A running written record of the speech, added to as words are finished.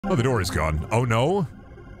Oh, the door is gone. Oh, no?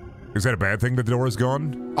 Is that a bad thing that the door is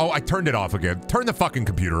gone? Oh, I turned it off again. Turn the fucking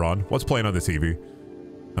computer on. What's playing on the TV?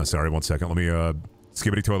 Oh, sorry, 1 second. Let me,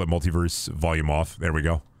 Skibbity Toilet Multiverse volume off. There we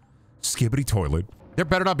go. Skibbity Toilet. There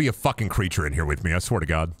better not be a fucking creature in here with me, I swear to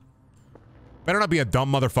God. Better not be a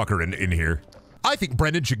dumb motherfucker in here. I think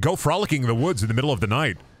Brendan should go frolicking in the woods in the middle of the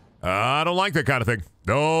night. I don't like that kind of thing.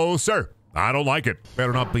 No, sir. I don't like it.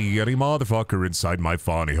 Better not be any motherfucker inside my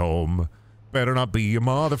funny home. Better not be a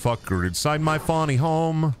motherfucker inside my funny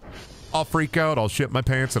home. I'll freak out, I'll shit my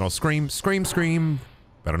pants, and I'll scream, scream, scream.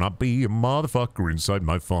 Better not be a motherfucker inside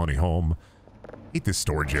my funny home. Hate this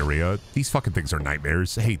storage area. These fucking things are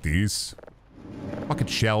nightmares. I hate these. Fucking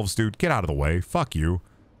shelves, dude. Get out of the way. Fuck you.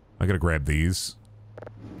 I gotta grab these.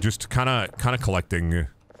 Just kinda collecting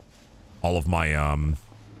all of my, all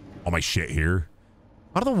my shit here.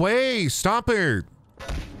 Out of the way! Stop it!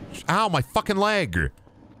 Ow, my fucking leg!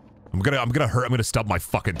 I'm gonna stub my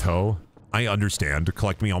fucking toe. I understand.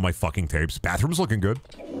 Collect me all my fucking tapes. Bathroom's looking good.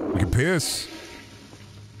 We can piss.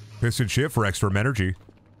 Piss and shit for extra energy.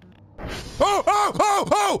 Oh! Oh! Oh!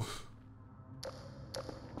 Oh!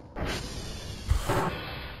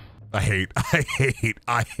 I hate,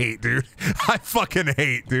 dude. I fucking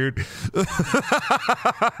hate, dude.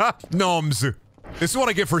 Gnomes. This is what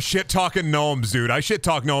I get for shit-talking gnomes, dude. I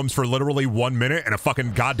shit-talk gnomes for literally 1 minute, and a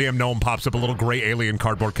fucking goddamn gnome pops up a little gray alien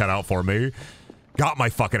cardboard cutout for me. Got my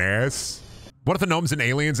fucking ass. What if the gnomes and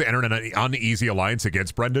aliens enter an uneasy alliance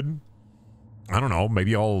against Brendan? I don't know.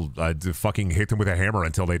 Maybe I'll fucking hit them with a hammer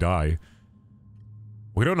until they die.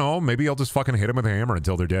 We don't know. Maybe I'll just fucking hit them with a hammer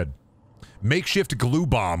until they're dead. Makeshift glue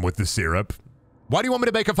bomb with the syrup. Why do you want me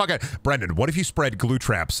to make a fucking... Brendan, what if you spread glue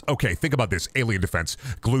traps? Okay, think about this. Alien defense.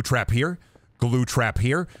 Glue trap here. Glue trap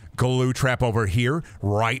here. Glue trap over here.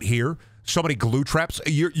 Right here. So many glue traps.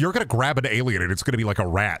 You're gonna grab an alien and it's gonna be like a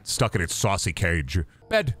rat stuck in its saucy cage.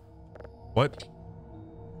 Bed. What?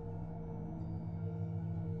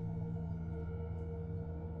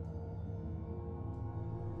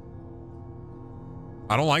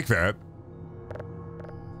 I don't like that.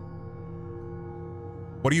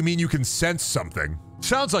 What do you mean you can sense something?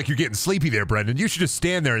 Sounds like you're getting sleepy there, Brendan. You should just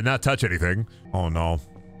stand there and not touch anything. Oh, no.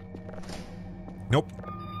 Nope.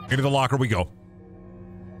 Into the locker we go.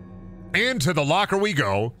 Into the locker we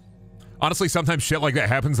go. Honestly, sometimes shit like that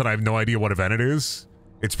happens and I have no idea what event it is.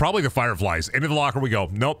 It's probably the Fireflies. Into the locker we go.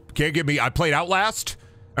 Nope. Can't get me. I played Outlast.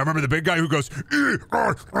 I remember the big guy who goes...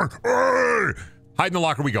 Hide in the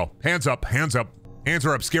locker we go. Hands up. Hands up. Hands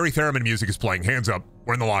are up. Scary theremin music is playing. Hands up.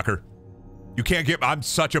 We're in the locker. You can't get... I'm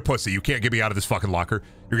such a pussy. You can't get me out of this fucking locker.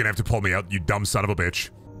 You're gonna have to pull me out, you dumb son of a bitch.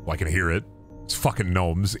 Well, I can hear it. It's fucking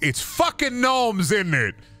gnomes. It's fucking gnomes, isn't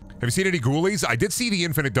it? Have you seen any ghoulies? I did see the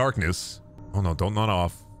Infinite Darkness. Oh no, don't nod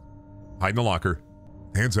off. Hide in the locker.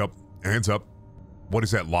 Hands up. Hands up. What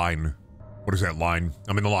is that line? What is that line?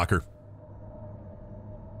 I'm in the locker.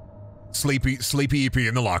 Sleepy EP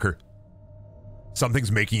in the locker.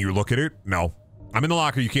 Something's making you look at it? No. I'm in the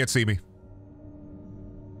locker. You can't see me.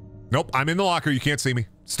 Nope. I'm in the locker. You can't see me.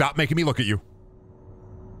 Stop making me look at you.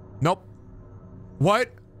 Nope.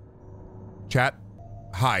 What? Chat.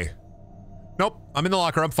 Hi. Nope. I'm in the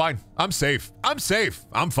locker. I'm fine. I'm safe. I'm safe.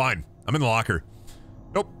 I'm fine. I'm in the locker.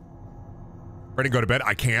 Nope. Ready to go to bed?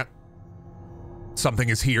 I can't. Something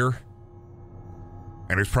is here.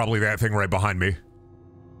 And it's probably that thing right behind me.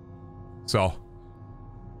 So.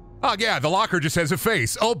 Oh, yeah. The locker just has a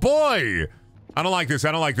face. Oh, boy. I don't like this.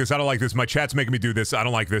 I don't like this. I don't like this. My chat's making me do this. I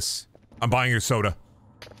don't like this. I'm buying a soda.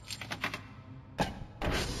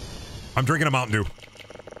 I'm drinking a Mountain Dew.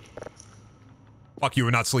 Fuck you,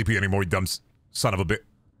 we're not sleepy anymore, you dumb son of a bit.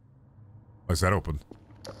 Why is that open?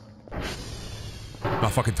 I'm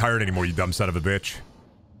not fucking tired anymore, you dumb son of a bitch.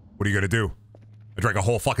 What are you gonna do? I drank a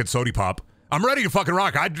whole fucking sody pop. I'm ready to fucking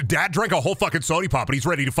rock. Dad drank a whole fucking sody pop and he's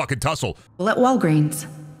ready to fucking tussle. At Walgreens.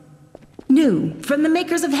 New from the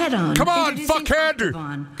makers of Head On. Come on,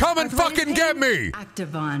 fuckhead! Come and fucking get me!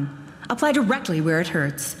 Activon. Apply directly where it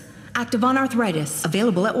hurts. Activon Arthritis.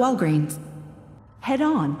 Available at Walgreens. Head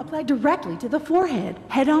On. Apply directly to the forehead.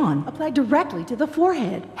 Head On. Apply directly to the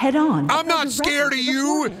forehead. Head On. I'm not scared of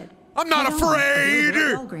you! I'm not afraid!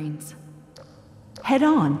 Walgreens. Head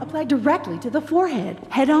On. Apply directly to the forehead.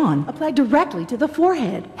 Head On. Apply directly to the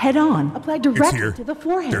forehead. Head On. Apply directly to the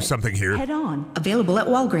forehead. There's something here. Head On. Available at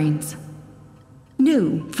Walgreens.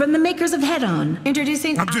 New from the makers of Head On.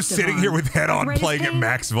 Introducing I'm just sitting here with Head On playing at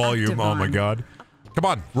max volume. Oh my god. Come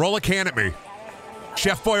on, roll a can at me.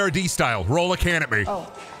 Chef Boyardee style, roll a can at me. Oh,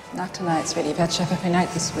 not tonight, sweetie. You've had Chef every night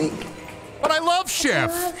this week. But I love Chef.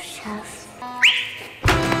 I love Chef.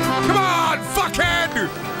 Come on, fuckhead!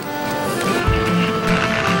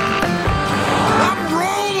 I'm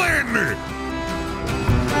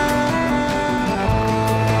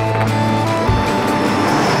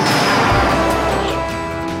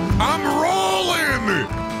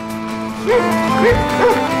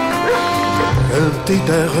tes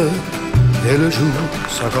terres. Et le jour,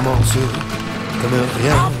 ça commence comme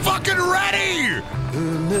rien. I'm fucking ready!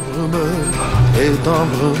 Une brume et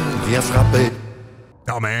d'ambre vient frapper.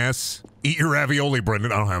 Dumbass. Eat your ravioli,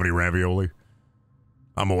 Brendan. I don't have any ravioli.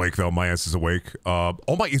 I'm awake, though. My ass is awake. Oh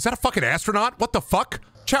my, is that a fucking astronaut? What the fuck?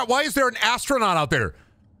 Chat, why is there an astronaut out there?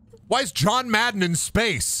 Why is John Madden in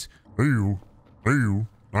space? Hey you,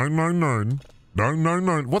 999,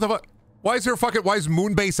 999. What the fuck? Why is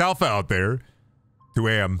Moonbase Alpha out there? 2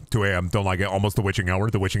 a.m., don't like it. Almost the witching hour.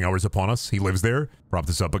 The witching hour's upon us. He lives there. Prop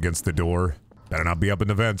this up against the door. Better not be up in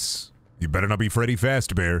the vents. You better not be Freddy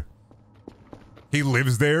Fazbear. He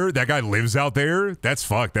lives there? That guy lives out there? That's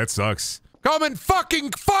fucked. That sucks. Come and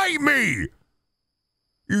fucking fight me!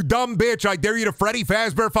 You dumb bitch. I dare you to Freddy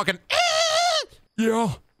Fazbear fucking...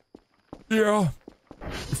 Yeah. You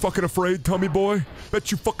fucking afraid, Tommy boy? Bet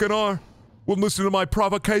you fucking are. Well, listen to my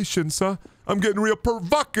provocations, huh? I'm getting real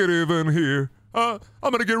provocative in here. I'm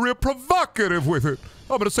gonna get real provocative with it.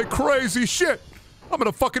 I'm gonna say crazy shit. I'm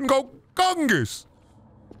gonna fucking go gungus.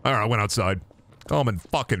 Alright, I went outside. Come and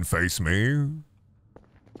fucking face me.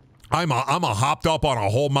 I'm a hopped up on a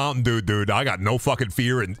whole Mountain Dew, dude. I got no fucking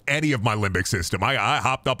fear in any of my limbic system. I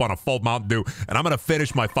hopped up on a full Mountain Dew, and I'm gonna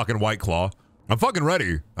finish my fucking White Claw. I'm fucking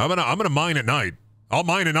ready. I'm gonna mine at night. I'll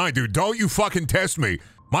mine at night, dude. Don't you fucking test me.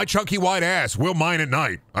 My chunky white ass will mine at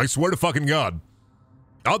night. I swear to fucking God.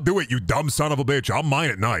 I'll do it, you dumb son of a bitch. I'll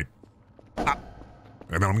mine at night. And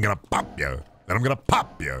then I'm gonna pop you. Then I'm gonna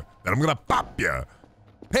pop you. Then I'm gonna pop you.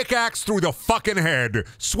 Pickaxe through the fucking head.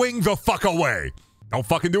 Swing the fuck away. Don't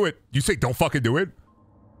fucking do it. You say don't fucking do it?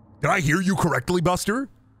 Did I hear you correctly, Buster?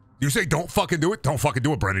 You say don't fucking do it? Don't fucking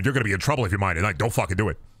do it, Brendan. You're gonna be in trouble if you mine at night. Don't fucking do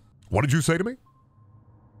it. What did you say to me?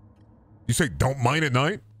 You say don't mine at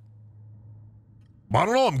night? I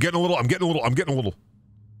don't know. I'm getting a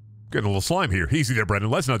little slime here. Easy there, Brendan.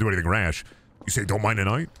 Let's not do anything rash. You say don't mine at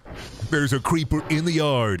night? There's a creeper in the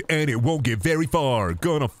yard, and it won't get very far.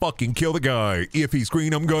 Gonna fucking kill the guy. If he's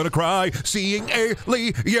green, I'm gonna cry. Seeing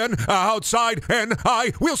alien outside, and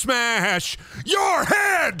I will smash your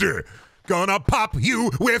head. Gonna pop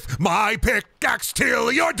you with my pickaxe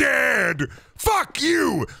till you're dead. Fuck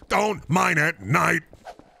you. Don't mine at night.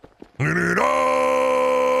 And it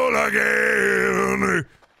all again.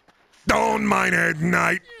 Don't mine at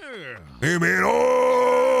night. Give it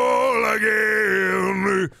all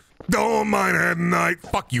again. Don't mine at night.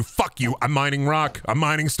 Fuck you, fuck you. I'm mining rock. I'm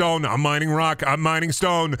mining stone. I'm mining rock. I'm mining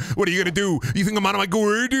stone. What are you gonna do? You think I'm out of my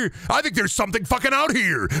gourd? I think there's something fucking out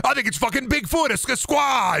here. I think it's fucking Bigfoot. It's a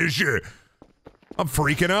squash. I'm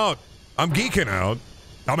freaking out. I'm geeking out.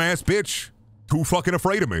 Dumbass bitch. Too fucking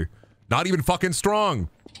afraid of me. Not even fucking strong.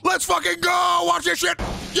 Let's fucking go! Watch this shit!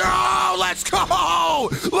 Yo! Let's go!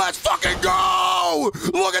 Let's fucking go!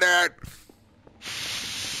 Look at it!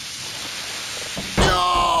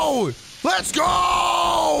 Yo! Let's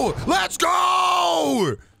go! Let's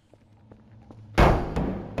go!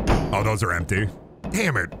 Oh, those are empty.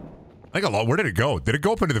 Damn it. I got lost. Where did it go? Did it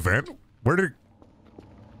go up into the vent? Where did it...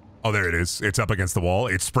 Oh, there it is. It's up against the wall.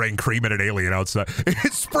 It's spraying cream at an alien outside.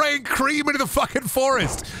 It's spraying cream into the fucking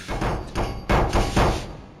forest!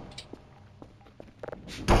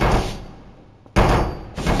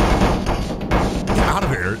 Get out of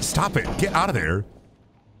there. Stop it. Get out of there.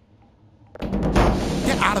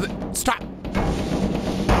 Get out of there. Stop.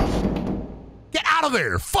 Get out of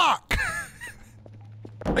there. Fuck.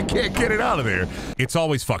 I can't get it out of there. It's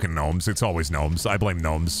always fucking gnomes. It's always gnomes. I blame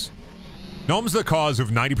gnomes. Gnomes the cause of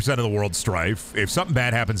 90% of the world's strife. If something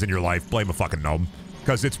bad happens in your life, blame a fucking gnome.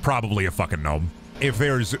 Because it's probably a fucking gnome. If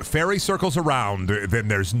there's fairy circles around, then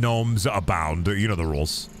there's gnomes abound. You know the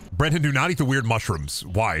rules. Brendan, do not eat the weird mushrooms.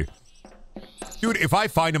 Why? Dude, if I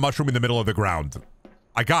find a mushroom in the middle of the ground,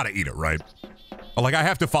 I gotta eat it, right? Like, I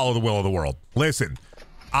have to follow the will of the world. Listen,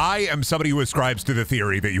 I am somebody who ascribes to the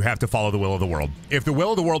theory that you have to follow the will of the world. If the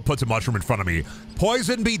will of the world puts a mushroom in front of me,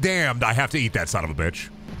 poison be damned, I have to eat that son of a bitch.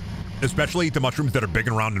 Especially eat the mushrooms that are big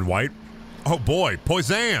and round and white. Oh boy,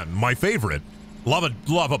 poison, my favorite. Love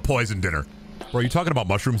a poison dinner. Bro, are you talking about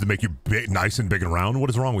mushrooms that make you nice and big and round? What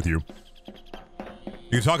is wrong with you?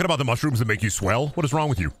 You're talking about the mushrooms that make you swell? What is wrong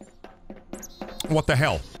with you? What the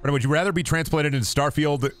hell? Would you rather be transplanted into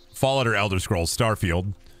Starfield, Fallout, or Elder Scrolls?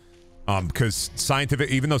 Starfield. Because scientific,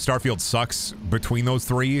 even though Starfield sucks between those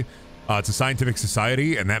three, it's a scientific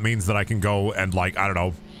society, and that means that I can go and, like, I don't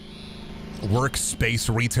know, work space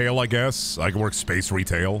retail, I guess. I can work space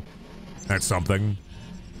retail. That's something.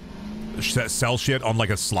 Sell shit on,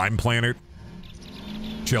 like, a slime planet.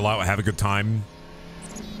 Chill out, have a good time.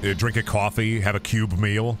 Drink a coffee, have a cube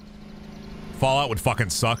meal. Fallout would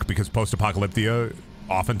fucking suck because post-apocalyptia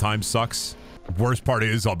oftentimes sucks. Worst part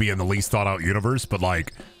is I'll be in the least thought out universe, but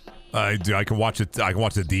like, I can watch it. I can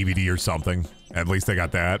watch the DVD or something. At least I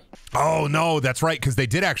got that. Oh no, that's right, because they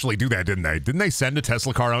did actually do that, didn't they? Didn't they send a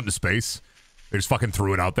Tesla car out into space? They just fucking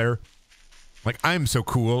threw it out there. Like, I'm so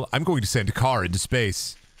cool. I'm going to send a car into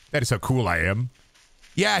space. That is how cool I am.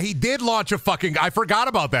 Yeah, he did launch a fucking... I forgot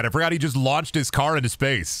about that. I forgot he just launched his car into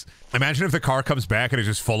space. Imagine if the car comes back and it's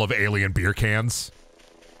just full of alien beer cans.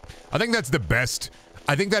 I think that's the best...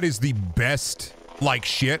 I think that is the best, like,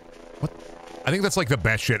 shit. What? I think that's, like, the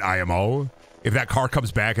best shit IMO. If that car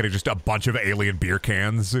comes back and it's just a bunch of alien beer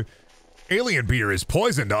cans. Alien beer is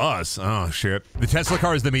poison to us. Oh, shit. The Tesla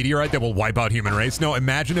car is the meteorite that will wipe out human race. No,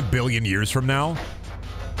 imagine a billion years from now.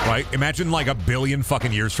 Right? Imagine, like, a billion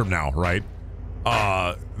fucking years from now, right?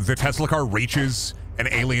 The Tesla car reaches an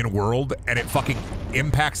alien world and it fucking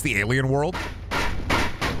impacts the alien world.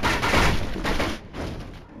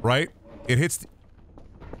 Right? It hits...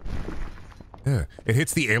 It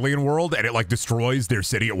hits the alien world and it like destroys their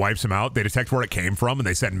city. It wipes them out. They detect where it came from and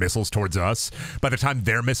they send missiles towards us. By the time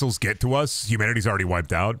their missiles get to us, humanity's already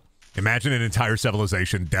wiped out. Imagine an entire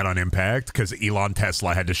civilization dead on impact because Elon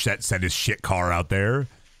Tesla had to send his shit car out there.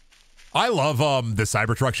 I love the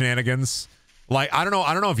Cybertruck shenanigans. Like, I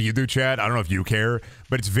don't know if you do, Chad. I don't know if you care,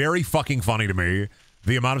 but it's very fucking funny to me.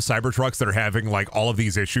 The amount of Cybertrucks that are having like all of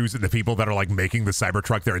these issues and the people that are like making the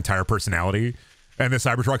Cybertruck their entire personality. And the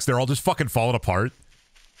Cybertrucks, they're all just fucking falling apart.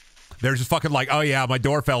 They're just fucking like, oh yeah, my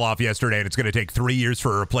door fell off yesterday and it's going to take 3 years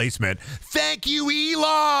for a replacement. Thank you,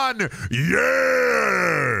 Elon!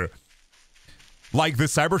 Yeah! Like, the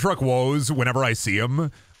Cybertruck woes, whenever I see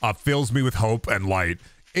them, fills me with hope and light.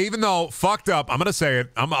 Even though, fucked up, I'm going to say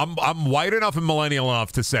it, I'm white enough and millennial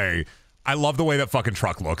enough to say, I love the way that fucking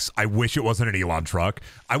truck looks. I wish it wasn't an Elon truck.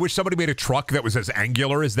 I wish somebody made a truck that was as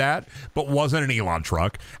angular as that, but wasn't an Elon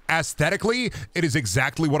truck. Aesthetically, it is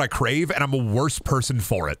exactly what I crave, and I'm a worse person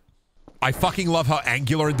for it. I fucking love how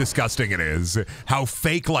angular and disgusting it is. How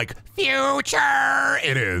fake, like, future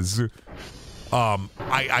it is.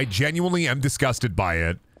 I genuinely am disgusted by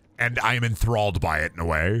it, and I am enthralled by it in a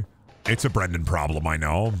way. It's a Brendan problem, I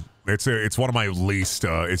know. It's one of my least,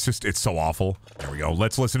 it's so awful. There we go.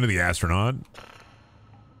 Let's listen to the astronaut.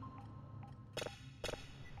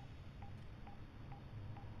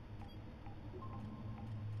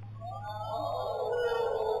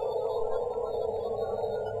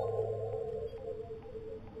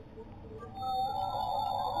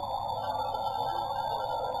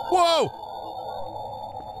 Whoa!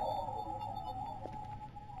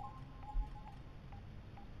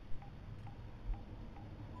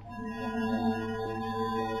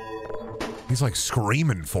 He's like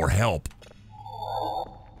screaming for help.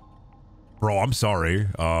 Bro, I'm sorry.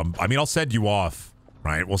 I mean, I'll send you off,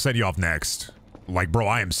 right? We'll send you off next. Like, bro,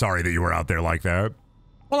 I am sorry that you were out there like that.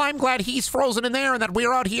 Well, I'm glad he's frozen in there and that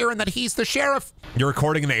we're out here and that he's the sheriff. You're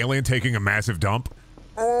recording an alien taking a massive dump?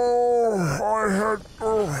 Oh, I had...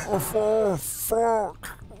 Oh, fuck.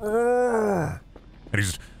 And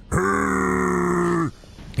he's just...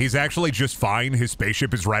 He's actually just fine. His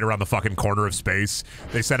spaceship is right around the fucking corner of space.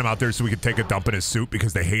 They sent him out there so we could take a dump in his suit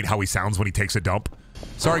because they hate how he sounds when he takes a dump.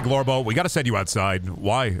 Sorry, Glorbo. We gotta send you outside.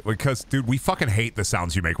 Why? Because, dude, we fucking hate the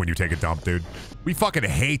sounds you make when you take a dump, dude. We fucking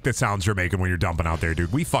hate the sounds you're making when you're dumping out there,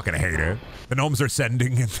 dude. We fucking hate it. The gnomes are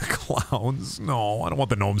sending in the clowns. No, I don't want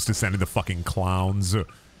the gnomes to send in the fucking clowns.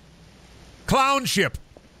 Clown ship!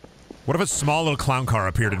 What if a small little clown car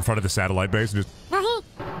appeared in front of the satellite base and just...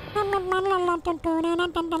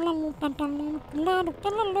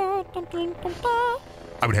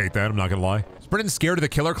 I would hate that, I'm not gonna lie. Is Brendan scared of the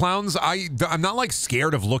killer clowns? I'm not like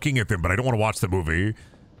scared of looking at them, but I don't want to watch the movie.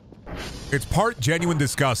 It's part genuine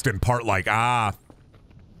disgust and part like,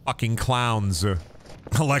 fucking clowns.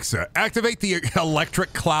 Alexa, activate the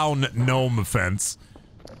electric clown gnome fence.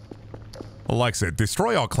 Alexa,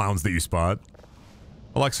 destroy all clowns that you spot.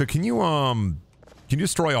 Alexa, can you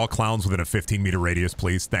destroy all clowns within a 15-meter radius,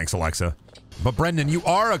 please? Thanks, Alexa. But Brendan, you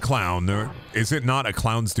are a clown. Is it not a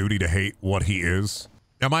clown's duty to hate what he is?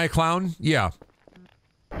 Am I a clown? Yeah.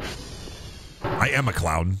 I am a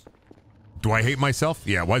clown. Do I hate myself?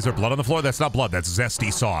 Yeah, why is there blood on the floor? That's not blood, that's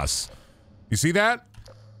zesty sauce. You see that?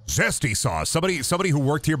 Zesty sauce. Somebody who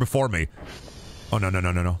worked here before me. Oh, no. Let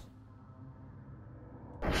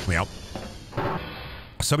me out.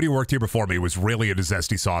 Somebody who worked here before me was really into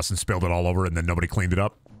zesty sauce and spilled it all over and then nobody cleaned it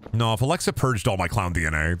up. No, if Alexa purged all my clown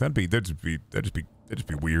DNA, that'd just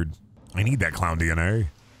be weird. I need that clown DNA.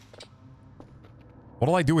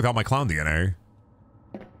 What'll I do without my clown DNA?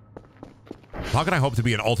 How can I hope to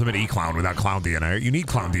be an ultimate E-clown without clown DNA? You need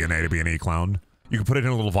clown DNA to be an E-clown. You can put it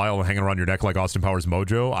in a little vial and hang it around your neck like Austin Powers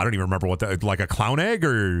Mojo. I don't even remember what that, like a clown egg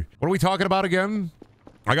or what are we talking about again?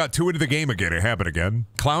 I got too into the game again. It happened again.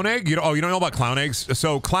 Clown egg? You don't know about clown eggs?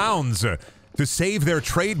 So clowns, to save their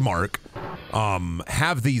trademark,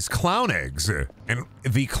 have these clown eggs. And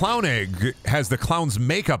the clown egg has the clown's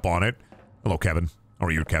makeup on it. Hello, Kevin. How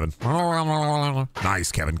are you, Kevin?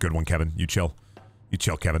 Nice, Kevin. Good one, Kevin. You chill. You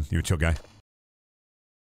chill, Kevin. You a chill guy.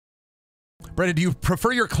 Brendan, do you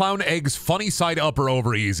prefer your clown eggs funny side up or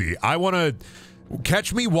over easy? I want to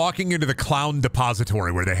catch me walking into the clown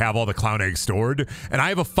depository where they have all the clown eggs stored, and I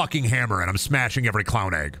have a fucking hammer and I'm smashing every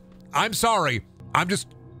clown egg. I'm sorry. I'm just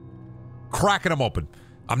cracking them open.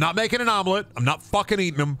 I'm not making an omelet. I'm not fucking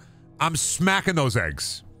eating them. I'm smacking those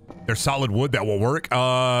eggs. They're solid wood. That will work.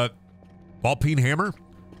 Ball-peen hammer?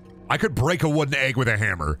 I could break a wooden egg with a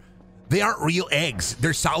hammer. They aren't real eggs.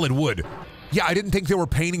 They're solid wood. Yeah, I didn't think they were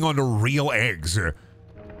painting onto real eggs.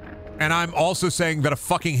 And I'm also saying that a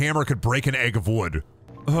fucking hammer could break an egg of wood.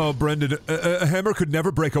 Oh, Brendan, a hammer could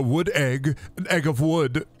never break a wood egg. An egg of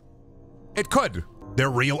wood. It could. They're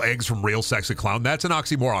real eggs from real sexy clown. That's an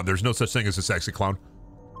oxymoron. There's no such thing as a sexy clown.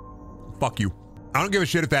 Fuck you. I don't give a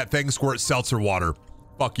shit if that thing squirts seltzer water.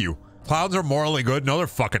 Fuck you. Clowns are morally good. No, they're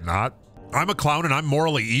fucking not. I'm a clown and I'm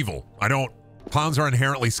morally evil. Clowns are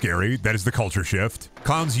inherently scary. That is the culture shift.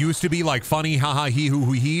 Clowns used to be like funny, haha, he,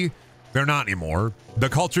 hoo, he. They're not anymore. The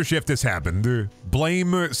culture shift has happened.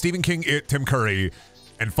 Blame Stephen King, Tim Curry,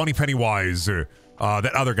 and Funny Pennywise, that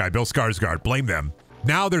other guy, Bill Skarsgård. Blame them.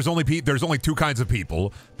 Now there's only two kinds of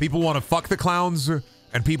people. People who want to fuck the clowns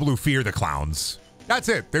and people who fear the clowns. That's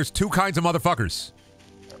it. There's two kinds of motherfuckers.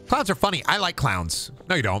 Clowns are funny. I like clowns.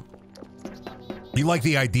 No, you don't. You like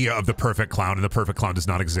the idea of the perfect clown, and the perfect clown does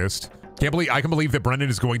not exist. I can believe that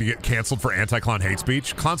Brendan is going to get canceled for anti-clown hate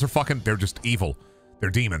speech. Clowns are fucking, they're just evil.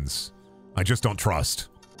 They're demons. I just don't trust.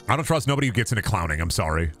 I don't trust nobody who gets into clowning. I'm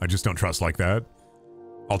sorry. I just don't trust like that.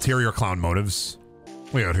 Ulterior clown motives.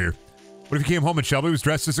 Way out here. What if you came home and Shelby was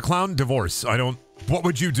dressed as a clown? Divorce. What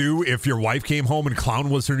would you do if your wife came home and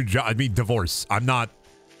clown was her job? I mean, divorce. I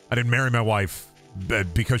didn't marry my wife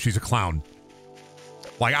because she's a clown.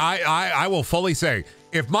 Like, I will fully say,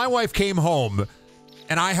 if my wife came home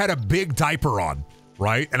and I had a big diaper on,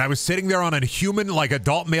 right? And I was sitting there on a human, like,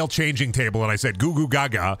 adult male changing table and I said, goo goo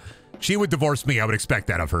gaga, she would divorce me. I would expect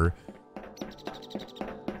that of her.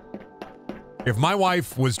 If my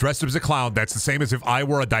wife was dressed up as a clown, that's the same as if I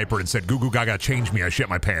wore a diaper and said, goo goo gaga, change me, I shit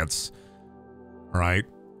my pants. All right?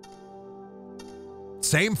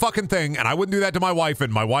 Same fucking thing, and I wouldn't do that to my wife,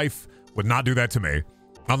 and my wife would not do that to me.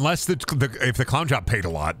 Unless if the clown job paid a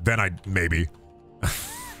lot, then I'd maybe.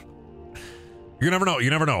 You never know. You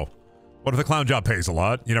never know. What if the clown job pays a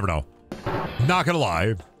lot? You never know. Not gonna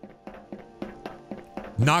lie.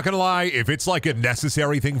 Not gonna lie, if it's like a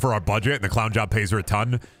necessary thing for our budget and the clown job pays her a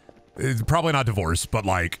ton, it's probably not divorce, but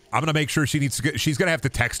like, I'm gonna make sure she's gonna have to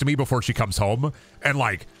text me before she comes home and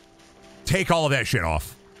like, take all of that shit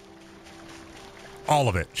off. All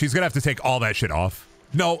of it. She's gonna have to take all that shit off.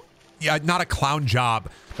 No, yeah, not a clown job.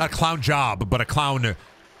 Not a clown job, but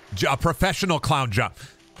a professional clown job.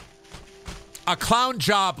 A clown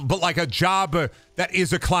job, but like a job that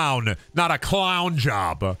is a clown, not a clown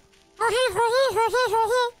job.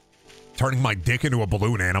 Turning my dick into a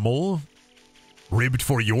balloon animal. Ribbed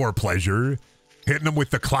for your pleasure. Hitting him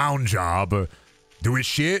with the clown job. Do it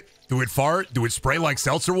shit? Do it fart? Do it spray like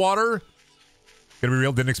seltzer water? Gonna be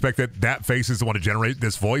real, didn't expect that face is the one to generate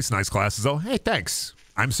this voice. Nice glasses though. Hey, thanks.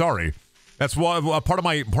 I'm sorry. That's part of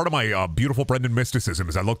my beautiful Brendan mysticism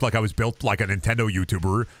is I looked like I was built like a Nintendo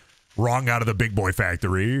YouTuber, wrong out of the big boy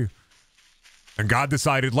factory. And God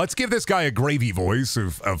decided, let's give this guy a gravy voice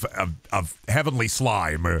of heavenly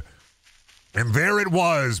slime. And there it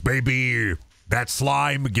was, baby. That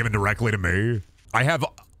slime given directly to me. I have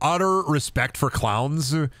utter respect for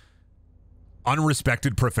clowns.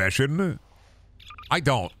 Unrespected profession. I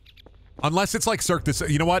don't. Unless it's like Cirque du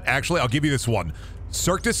Soleil. You know what? Actually, I'll give you this one.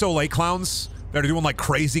 Cirque du Soleil clowns that are doing like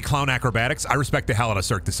crazy clown acrobatics. I respect the hell out of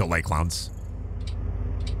Cirque du Soleil clowns.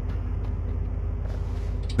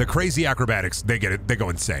 The crazy acrobatics, they get it. They go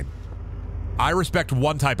insane. I respect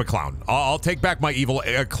one type of clown. I'll take back my evil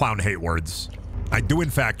clown hate words. I do, in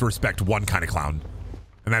fact, respect one kind of clown.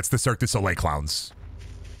 And that's the Cirque du Soleil clowns.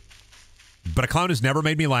 But a clown has never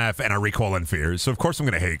made me laugh, and I recoil in fear. So, of course, I'm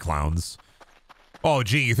going to hate clowns. Oh,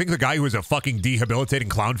 gee, you think the guy who has a fucking debilitating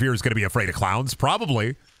clown fear is going to be afraid of clowns?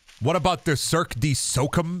 Probably. What about the Cirque du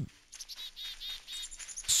Soleil?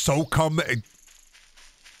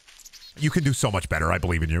 You can do so much better. I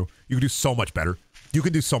believe in you. You can do so much better. You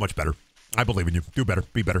can do so much better. I believe in you. Do better.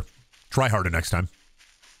 Be better. Try harder next time.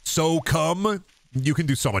 You can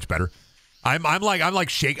do so much better. I'm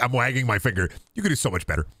wagging my finger. You can do so much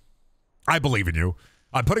better. I believe in you.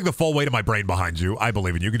 I'm putting the full weight of my brain behind you. I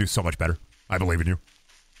believe in you. You can do so much better. I believe in you.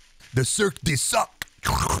 The Cirque du Suck.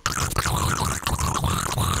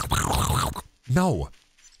 No.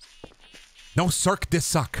 No Cirque du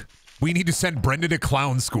Suck. We need to send Brendan to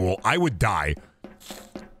clown school. I would die.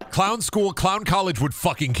 Clown school, clown college would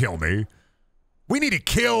fucking kill me. We need to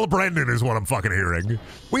kill Brendan is what I'm fucking hearing.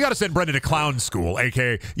 We gotta send Brendan to clown school,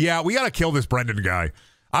 aka, yeah, we gotta kill this Brendan guy.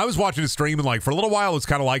 I was watching his stream and like for a little while it's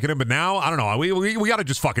kind of liking him, but now, I don't know, we gotta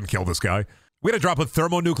just fucking kill this guy. We gotta drop a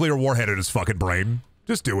thermonuclear warhead in his fucking brain.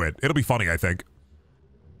 Just do it. It'll be funny, I think.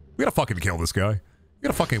 We gotta fucking kill this guy. We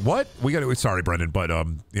gotta fucking, what? We gotta, sorry Brendan, but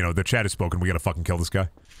you know, the chat has spoken, we gotta fucking kill this guy.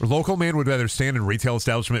 A local man would rather stand in retail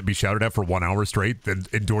establishment and be shouted at for 1 hour straight than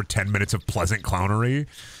endure 10 minutes of pleasant clownery.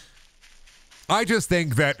 I just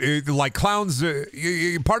think that, like, clowns,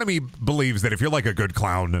 part of me believes that if you're, like, a good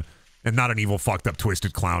clown and not an evil, fucked up,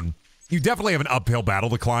 twisted clown, you definitely have an uphill battle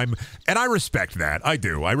to climb, and I respect that. I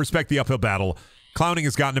do. I respect the uphill battle. Clowning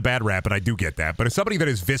has gotten a bad rap, and I do get that. But as somebody that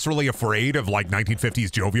is viscerally afraid of, like,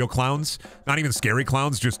 1950s jovial clowns, not even scary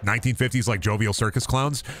clowns, just 1950s, like, jovial circus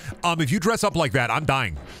clowns, if you dress up like that, I'm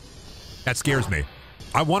dying. That scares me.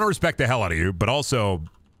 I want to respect the hell out of you, but also,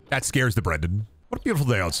 that scares the Brendan. What a beautiful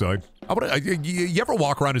day outside. You ever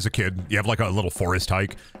walk around as a kid? You have like a little forest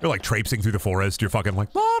hike. You're like traipsing through the forest. You're fucking like...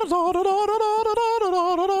 You're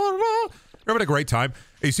having a great time.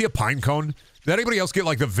 You see a pine cone? Did anybody else get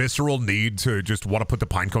like the visceral need to just want to put the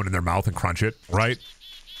pine cone in their mouth and crunch it? Right?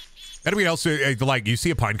 Anybody else, like, you see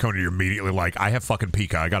a pine cone and you're immediately like, I have fucking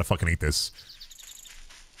pica. I gotta fucking eat this.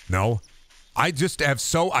 No? I just have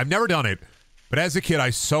I've never done it, but as a kid, I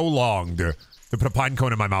so longed to put a pine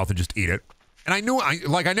cone in my mouth and just eat it. And I knew,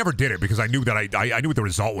 I never did it because I knew that I knew what the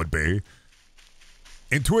result would be.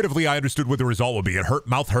 Intuitively, I understood what the result would be. It hurt,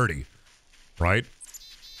 mouth hurty, right?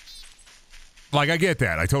 Like, I get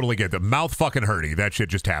that. I totally get that. Mouth fucking hurty. That shit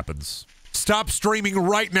just happens. Stop streaming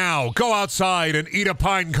right now. Go outside and eat a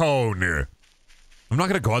pine cone. I'm not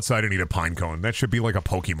gonna go outside and eat a pine cone. That should be like a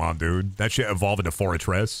Pokemon, dude. That should evolve into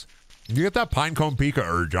Fortress. You get that pine cone pica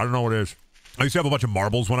urge. I don't know what it is. I used to have a bunch of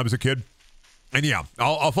marbles when I was a kid. And yeah,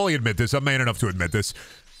 I'll fully admit this. I'm man enough to admit this.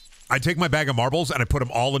 I'd take my bag of marbles and I put them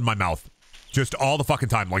all in my mouth. Just all the fucking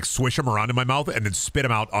time. Like swish them around in my mouth and then spit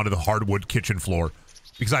them out onto the hardwood kitchen floor.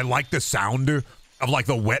 Because I like the sound of like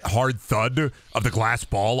the wet, hard thud of the glass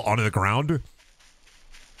ball onto the ground.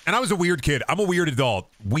 And I was a weird kid. I'm a weird adult.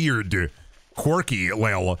 Weird. Quirky,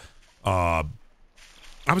 well. I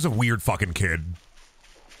was a weird fucking kid.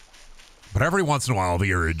 But every once in a while,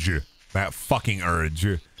 the urge. That fucking urge.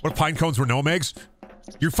 What if pine cones were gnome eggs?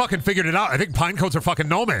 You fucking figured it out. I think pine cones are fucking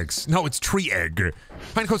gnome eggs. No, it's tree egg.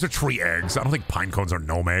 Pine cones are tree eggs. I don't think pine cones are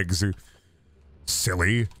gnome eggs.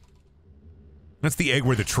 Silly. That's the egg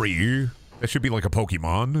where the tree. That should be like a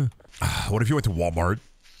Pokemon. What if you went to Walmart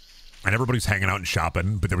and everybody's hanging out and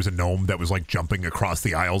shopping, but there was a gnome that was like jumping across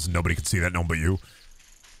the aisles and nobody could see that gnome but you?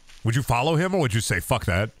 Would you follow him or would you say, fuck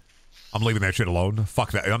that? I'm leaving that shit alone.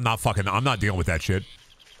 Fuck that. I'm not dealing with that shit.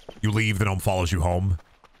 You leave, the gnome follows you home.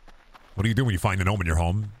 What do you do when you find a gnome in your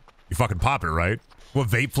home? You fucking pop it, right? What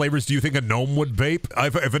vape flavors do you think a gnome would vape?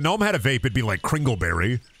 If a gnome had a vape, it'd be like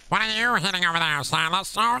Kringleberry. What are you hitting over there,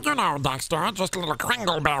 Silas? Oh, you know, Dexter, just a little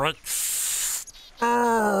Kringleberry.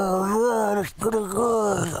 Oh, yeah, that's pretty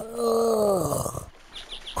good.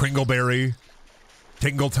 Kringleberry.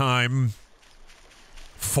 Tingle Time.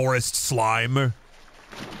 Forest Slime.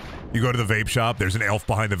 You go to the vape shop, there's an elf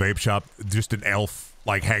behind the vape shop. Just an elf,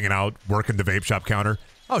 like, hanging out, working the vape shop counter.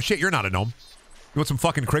 Oh, shit, you're not a gnome. You want some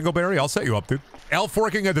fucking Kringleberry? I'll set you up, dude. Elf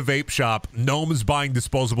working at the vape shop, gnomes buying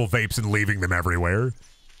disposable vapes and leaving them everywhere.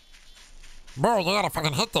 Bro, you gotta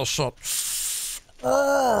fucking hit this shit.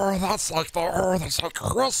 Oh, that's like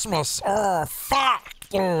Christmas. Oh, fuck,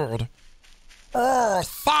 dude. Oh,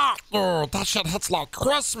 fuck, dude. That shit hits like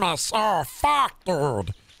Christmas. Oh, fuck,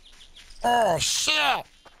 dude. Oh, shit.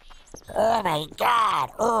 Oh, my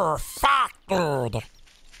God. Oh, fuck, dude.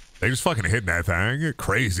 They just fucking hitting that thing.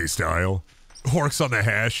 Crazy style. Horks on the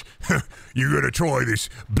hash. You gotta try this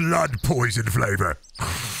blood poison flavor.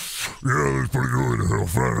 Yeah, that's pretty good.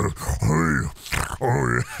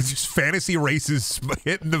 Oh, yeah. Just fantasy races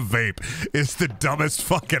hitting the vape. It's the dumbest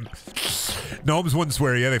fucking... Gnomes wouldn't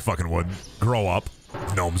swear. Yeah, they fucking would. Grow up.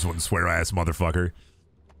 Gnomes wouldn't swear, ass motherfucker.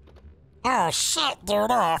 Oh, shit, dude.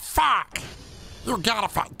 Oh, fuck. You gotta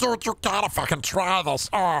fucking try this.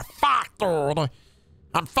 Oh, fuck, dude.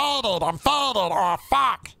 I'm faded. Oh,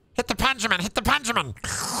 fuck. Hit the Benjamin.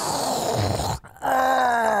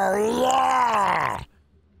 Oh, yeah.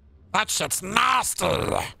 That shit's nasty.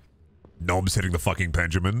 Gnomes hitting the fucking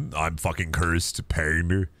Benjamin. I'm fucking cursed.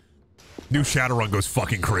 Pain. New Shadowrun goes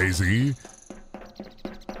fucking crazy.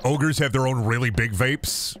 Ogres have their own really big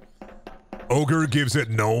vapes. Ogre gives it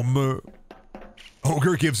gnome.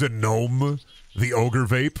 Ogre gives it gnome. The ogre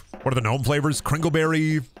vape. What are the gnome flavors?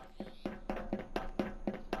 Kringleberry.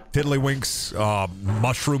 Tiddlywinks.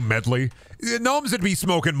 Mushroom medley. Gnomes would be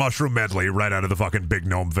smoking mushroom medley right out of the fucking big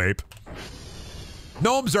gnome vape.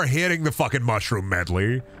 Gnomes are hitting the fucking mushroom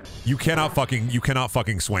medley. You cannot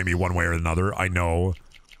fucking sway me one way or another. I know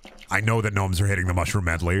that gnomes are hitting the mushroom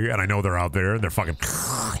medley, and I know they're out there, and they're fucking...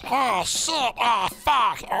 Oh, shit. Oh,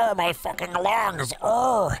 fuck. Oh, my fucking lungs.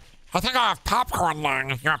 Oh. I think I have popcorn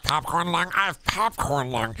lung. You have popcorn lung? I have popcorn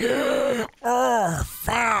lung. Oh,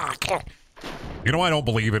 fuck. You know I don't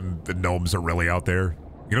believe the gnomes are really out there?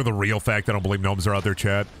 You know the real fact I don't believe gnomes are out there,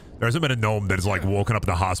 chat? There hasn't been a gnome that has, like, woken up in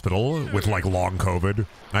the hospital with, like, long COVID.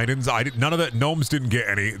 None of the gnomes didn't get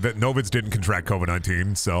any... The Novids didn't contract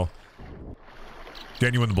COVID-19, so...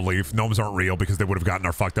 Genuine belief. Gnomes aren't real because they would have gotten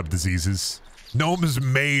our fucked up diseases. Gnomes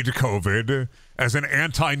made COVID as an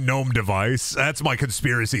anti-gnome device. That's my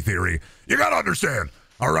conspiracy theory. You gotta understand,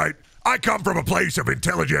 all right? I come from a place of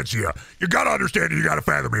intelligentsia. You gotta understand and you gotta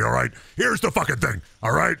fathom me, all right? Here's the fucking thing,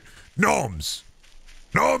 all right? Gnomes.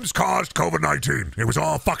 Gnomes caused COVID-19. It was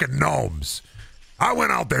all fucking gnomes. I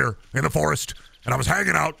went out there in the forest and I was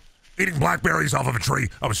hanging out, eating blackberries off of a tree.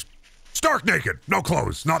 I was stark naked, no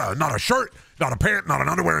clothes, not a shirt, not a pant, not an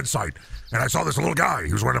underwear in sight. And I saw this little guy.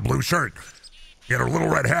 He was wearing a blue shirt. He had a little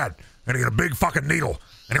red hat, and he had a big fucking needle.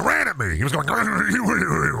 And he ran at me. He was going,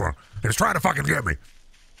 he was trying to fucking get me.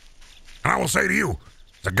 And I will say to you,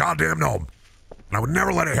 it's a goddamn gnome. And I would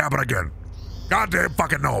never let it happen again. Goddamn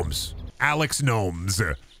fucking gnomes. Alex Gnomes.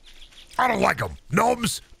 I don't like them.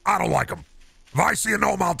 Gnomes, I don't like them. If I see a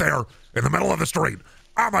gnome out there in the middle of the street,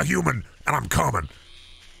 I'm a human, and I'm coming.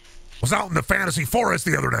 I was out in the fantasy forest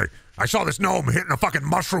the other day. I saw this gnome hitting a fucking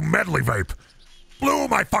mushroom medley vape. Blew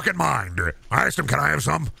my fucking mind. I asked him, can I have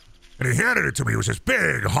some? And he handed it to me. It was this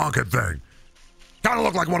big honking thing. Kind of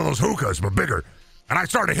looked like one of those hookahs, but bigger. And I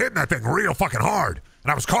started hitting that thing real fucking hard.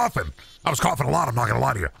 And I was coughing. I was coughing a lot, I'm not gonna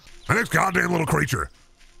lie to you. And this goddamn little creature,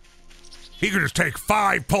 he could just take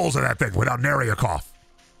 5 pulls of that thing without nary a cough.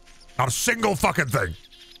 Not a single fucking thing.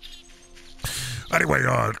 Anyway,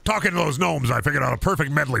 talking to those gnomes, I figured out a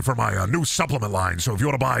perfect medley for my new supplement line. So if you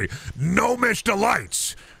want to buy Gnomish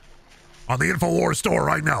Delights on the InfoWars store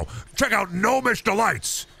right now, check out Gnomish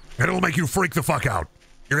Delights, and it'll make you freak the fuck out.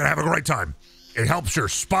 You're going to have a great time. It helps your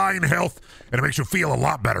spine health, and it makes you feel a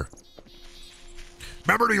lot better.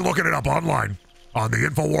 Remember to be looking it up online on the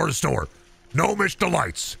InfoWars store. Gnomish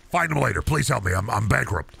Delights. Find them later. Please help me. I'm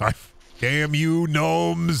bankrupt. Damn you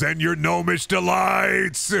gnomes and your Gnomish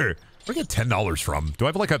Delights. Where do I get $10 from? Do I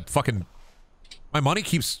have like a fucking... My money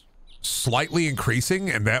keeps slightly increasing,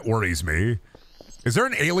 and that worries me. Is there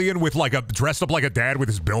an alien with like a... dressed up like a dad with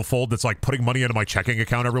his billfold that's like putting money into my checking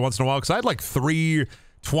account every once in a while? Because I had like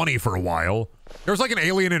 $3.20 for a while. There was like an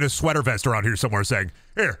alien in a sweater vest around here somewhere saying,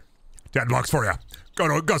 here, $10 for you.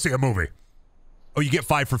 Go see a movie. Oh, you get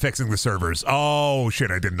 5 for fixing the servers. Oh,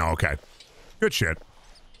 shit, I didn't know. Okay. Good shit.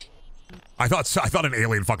 I thought an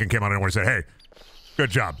alien fucking came out and said, hey, good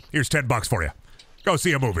job. Here's $10 for you. Go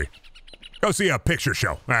see a movie. Go see a picture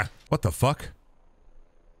show. What the fuck?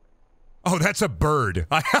 Oh, that's a bird.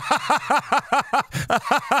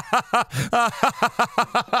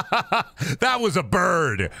 That was a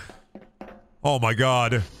bird. Oh my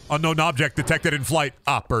god. Unknown object detected in flight.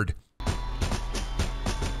 Ah, bird.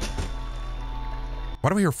 Why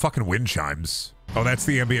do we hear fucking wind chimes? Oh, that's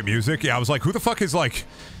the ambient music? Yeah, I was like, who the fuck is like...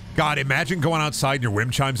 God, imagine going outside and your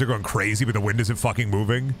wind chimes are going crazy, but the wind isn't fucking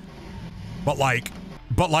moving. But like,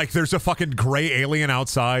 there's a fucking gray alien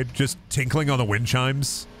outside just tinkling on the wind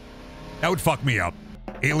chimes. That would fuck me up.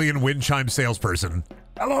 Alien wind chime salesperson.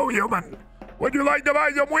 Hello, human. Would you like to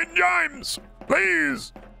buy some wind chimes?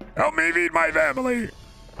 Please. Help me feed my family.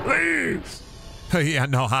 Please. Yeah,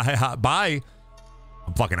 no, bye.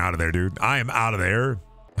 I'm fucking out of there, dude. I am out of there.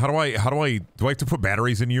 Do I have to put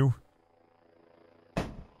batteries in you?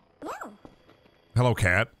 Hello,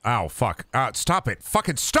 cat. Ow, fuck. Stop it.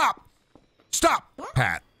 Fucking stop! Stop!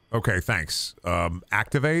 Pat. Okay, thanks.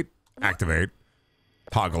 Activate? Activate.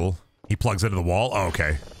 Toggle. He plugs into the wall? Oh,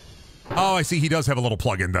 okay. Oh, I see. He does have a little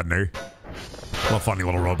plug-in, doesn't he? Hello, funny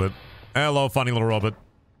little robot. Hello, funny little robot.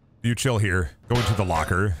 You chill here. Go into the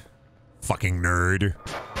locker. Fucking nerd.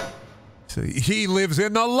 So he lives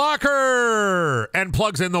in the locker! And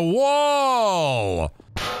plugs in the wall!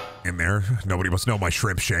 In there. Nobody must know my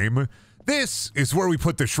shrimp shame. This is where we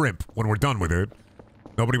put the shrimp when we're done with it.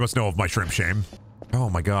 Nobody must know of my shrimp shame. Oh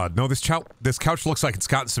my god. No, this couch looks like it's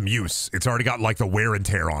gotten some use. It's already got like the wear and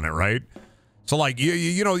tear on it, right? So like,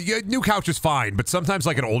 you know, new couch is fine, but sometimes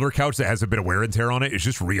like an older couch that has a bit of wear and tear on it is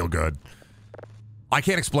just real good. I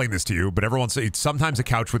can't explain this to you, but sometimes a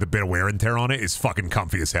couch with a bit of wear and tear on it is fucking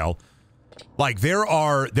comfy as hell. Like there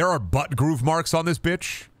are butt groove marks on this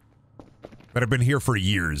bitch that have been here for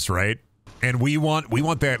years, right? And we want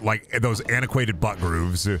that, like those antiquated butt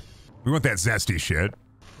grooves. We want that zesty shit.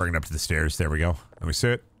 Bring it up to the stairs. There we go. Let me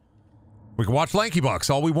sit. We can watch Lanky Bucks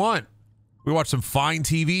all we want. We watch some fine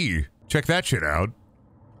TV. Check that shit out.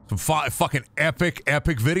 Some fucking epic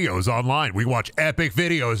videos online. We watch epic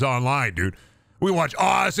videos online, dude. We watch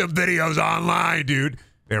awesome videos online, dude.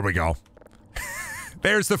 There we go.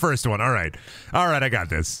 There's the first one. All right, I got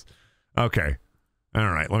this. Okay. All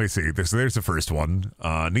right, let me see. There's the first one.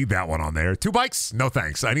 Need that one on there. 2 bikes? No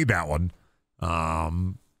thanks. I need that one.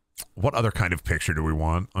 What other kind of picture do we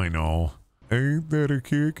want? I know. Ain't that a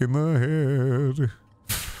kick in the head?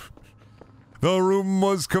 The room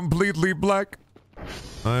was completely black.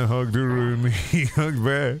 I hugged her and he hugged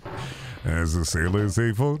back. As the sailors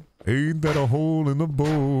say, ain't that a hole in the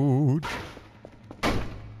boat?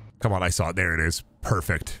 Come on, I saw it. There it is.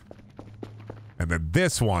 Perfect. And then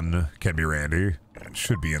this one can be Randy. It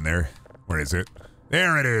should be in there. Where is it?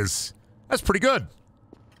 There it is. That's pretty good.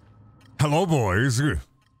 Hello, boys.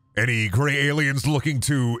 Any gray aliens looking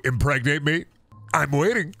to impregnate me? I'm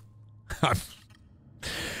waiting.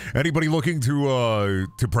 Anybody looking to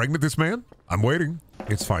pregnant this man? I'm waiting.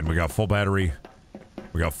 It's fine. We got full battery.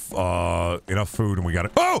 We got enough food, and we got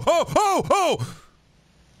it. Oh!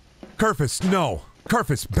 Kerfus, no.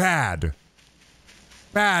 Kerfus, bad.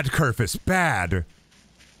 Bad, Kerfus, bad.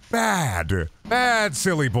 Bad,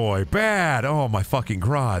 silly boy, bad. Oh, my fucking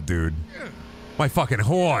grod, dude. My fucking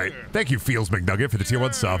hoy. Thank you, Feels McNugget, for the tier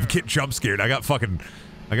 1 sub. Get jump scared. I got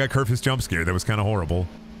Kerfus jump scared. That was kind of horrible.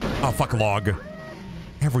 Oh, fuck log.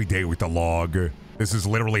 Every day with the log. This is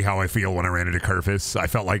literally how I feel when I ran into Kerfus. I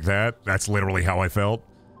felt like that. That's literally how I felt.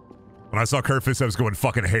 When I saw Kerfus, I was going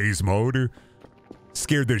fucking haze mode.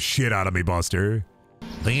 Scared the shit out of me, Buster.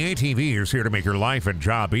 The ATV is here to make your life and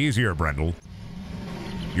job easier, Brendel.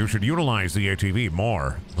 You should utilize the ATV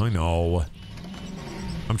more. I know.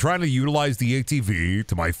 I'm trying to utilize the ATV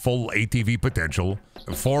to my full ATV potential.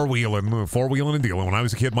 Four-wheeling and dealing. When I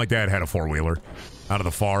was a kid, my dad had a four-wheeler out of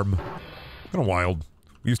the farm. Kind of wild.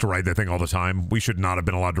 We used to ride that thing all the time. We should not have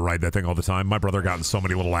been allowed to ride that thing all the time. My brother got in so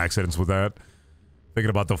many little accidents with that.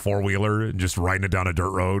 Thinking about the four-wheeler and just riding it down a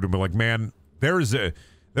dirt road and be like, man, there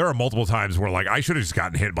are multiple times where like I should have just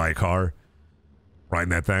gotten hit by a car riding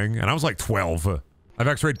that thing. And I was like 12. I've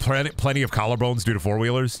x-rayed plenty of collarbones due to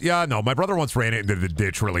four-wheelers. Yeah, no, my brother once ran it into the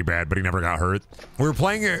ditch really bad, but he never got hurt. We were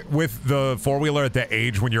playing it with the four-wheeler at that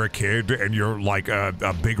age when you're a kid and you're like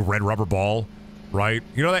a big red rubber ball, right?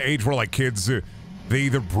 You know that age where like kids, they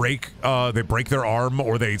either break their arm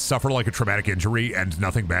or they suffer like a traumatic injury and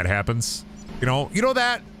nothing bad happens. You know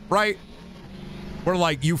that, right? Where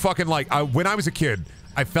like you fucking like, when I was a kid,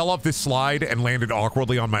 I fell off this slide and landed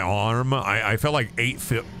awkwardly on my arm. I fell like 8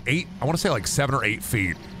 feet, I want to say like 7 or 8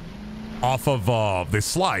 feet off of this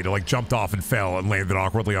slide. I like jumped off and fell and landed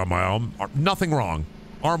awkwardly on my arm. Nothing wrong.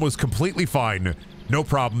 Arm was completely fine. No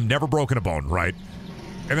problem. Never broken a bone, right?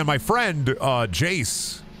 And then my friend,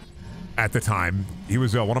 Jace, at the time, he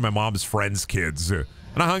was one of my mom's friend's kids. And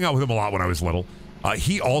I hung out with him a lot when I was little.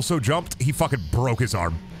 He also jumped. He fucking broke his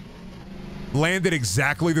arm. Landed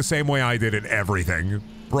exactly the same way I did in everything.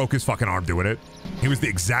 Broke his fucking arm doing it. He was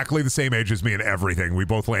exactly the same age as me in everything. We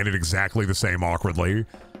both landed exactly the same awkwardly.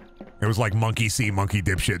 It was like monkey see, monkey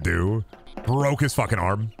dipshit do. Broke his fucking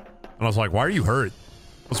arm. And I was like, why are you hurt?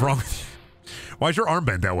 What's wrong with you? Why is your arm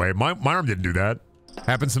bent that way? My arm didn't do that.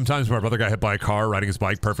 Happened sometimes when my brother got hit by a car riding his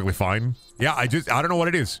bike perfectly fine. Yeah, I don't know what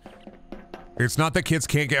it is. It's not that kids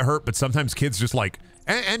can't get hurt, but sometimes kids just like,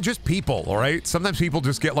 and just people, all right? Sometimes people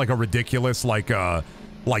just get like a ridiculous, like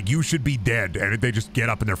you should be dead, and they just get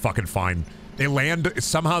up and they're fucking fine.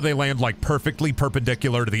 Somehow they land like perfectly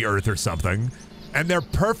perpendicular to the earth or something, and they're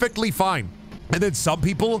perfectly fine. And then some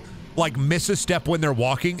people like miss a step when they're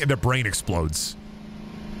walking and their brain explodes.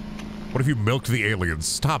 What if you milked the aliens?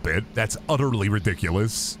 Stop it. That's utterly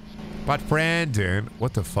ridiculous. But Brandon,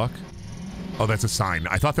 what the fuck? Oh, that's a sign.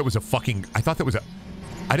 I didn't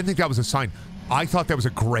think that was a sign. I thought that was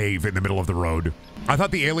a grave in the middle of the road. I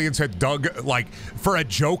thought the aliens had dug, like, for a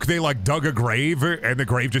joke, they, like, dug a grave, and the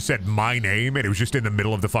grave just said my name, and it was just in the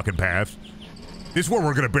middle of the fucking path. This is where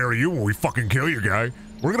we're gonna bury you when we fucking kill you, guy.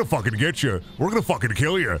 We're gonna fucking get you. We're gonna fucking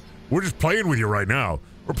kill you. We're just playing with you right now.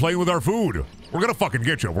 We're playing with our food. We're gonna fucking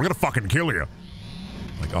get you. We're gonna fucking kill you.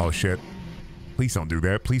 Like, oh, shit. Please don't do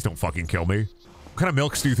that. Please don't fucking kill me. What kind of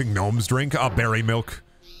milks do you think gnomes drink? Berry milk.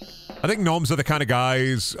 I think gnomes are the kind of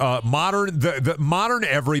guys, the modern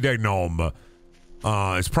everyday gnome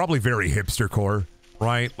is probably very hipster core,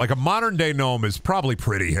 right? Like a modern day gnome is probably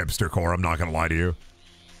pretty hipster core, I'm not gonna lie to you.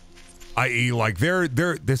 I.e. like they're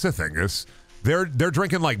this is the thing is they're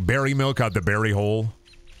drinking like berry milk out the berry hole.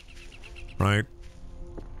 Right?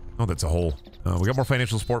 Oh, that's a hole. We got more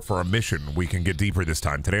financial support for our mission. We can get deeper this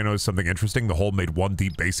time. Today I noticed something interesting. The hole made one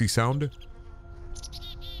deep bassy sound.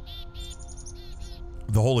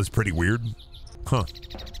 The hole is pretty weird. Huh.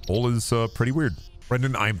 Hole is pretty weird.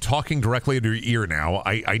 Brendan, I'm talking directly into your ear now.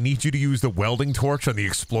 I need you to use the welding torch on the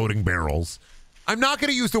exploding barrels. I'm not going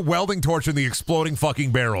to use the welding torch on the exploding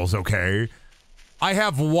fucking barrels, okay? I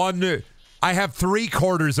have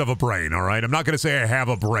 3/4 of a brain, all right? I'm not going to say I have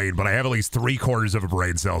a brain, but I have at least 3/4 of a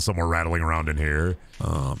brain cell somewhere rattling around in here.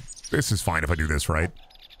 This is fine if I do this, right?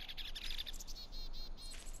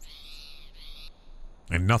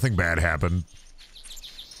 And nothing bad happened.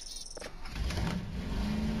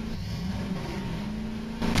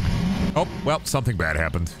 Oh, well, something bad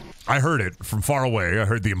happened. I heard it from far away. I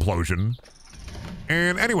heard the implosion.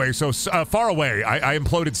 And anyway, so far away, I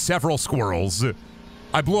imploded several squirrels.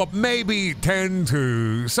 I blew up maybe 10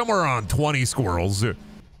 to somewhere around 20 squirrels.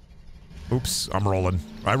 Oops, I'm rolling.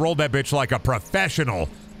 I rolled that bitch like a professional.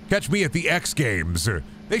 Catch me at the X Games.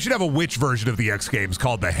 They should have a witch version of the X Games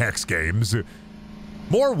called the Hex Games.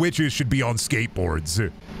 More witches should be on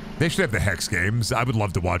skateboards. They should have the Hex Games. I would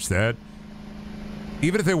love to watch that.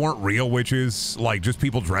 Even if they weren't real witches, like just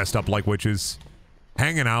people dressed up like witches,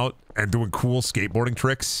 hanging out and doing cool skateboarding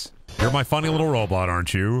tricks. You're my funny little robot,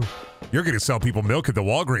 aren't you? You're gonna sell people milk at the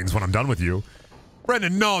Walgreens when I'm done with you.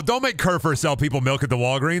 Brendan, no, don't make Kerfer sell people milk at the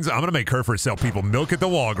Walgreens. I'm gonna make Kerfer sell people milk at the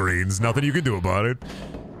Walgreens. Nothing you can do about it.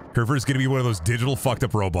 Kerfer's gonna be one of those digital fucked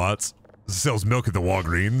up robots that sells milk at the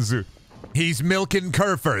Walgreens. He's milking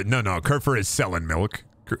Kerfer. No, Kerfer is selling milk.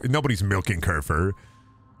 Nobody's milking Kerfer.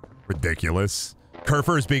 Ridiculous.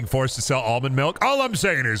 Kerfer is being forced to sell almond milk. All I'm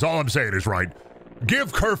saying is right.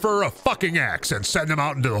 Give Kerfer a fucking axe and send him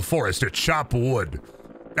out into the forest to chop wood.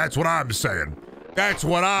 That's what I'm saying.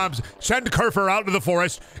 Send Kerfer out into the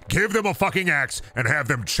forest, give them a fucking axe, and have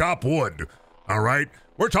them chop wood. All right?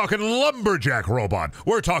 We're talking lumberjack robot.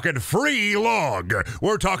 We're talking free log.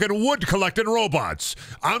 We're talking wood collecting robots.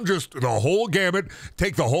 I'm just the whole gamut.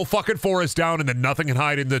 Take the whole fucking forest down and then nothing can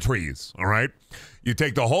hide in the trees. All right? You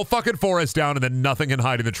take the whole fucking forest down and then nothing can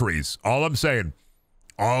hide in the trees. All I'm saying,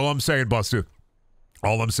 Buster.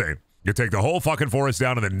 All I'm saying. You take the whole fucking forest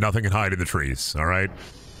down and then nothing can hide in the trees. All right?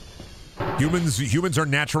 Humans are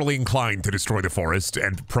naturally inclined to destroy the forest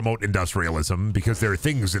and promote industrialism because there are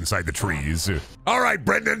things inside the trees. All right,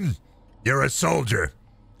 Brendan, you're a soldier.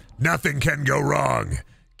 Nothing can go wrong.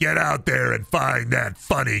 Get out there and find that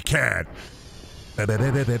funny cat. We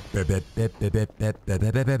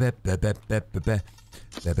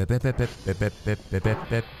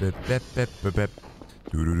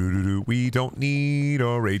don't need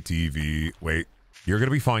our ATV. Wait, you're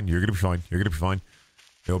gonna be fine. You're gonna be fine. You're gonna be fine.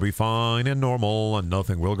 You'll be fine and normal, and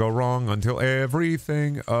nothing will go wrong until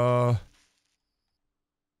everything,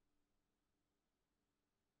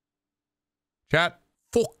 Chat.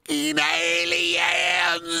 Fucking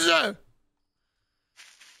aliens!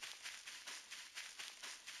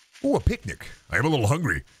 Ooh, a picnic. I am a little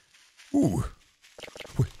hungry. Ooh.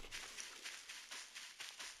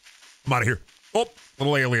 I'm out of here. Oh,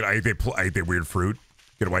 little alien. I ate that weird fruit.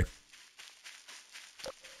 Get away.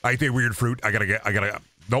 I ate that weird fruit. I gotta,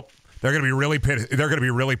 nope. They're gonna be really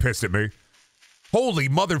pissed at me. Holy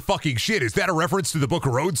motherfucking shit. Is that a reference to the book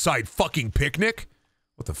Roadside Fucking Picnic?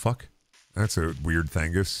 What the fuck? That's a weird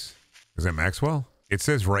thingus. Is that Maxwell? It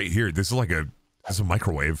says right here, this is a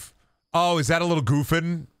microwave. Oh, is that a little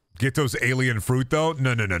goofin'? Get those alien fruit though?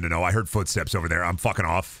 No. I heard footsteps over there. I'm fucking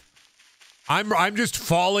off. I'm just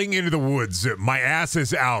falling into the woods. My ass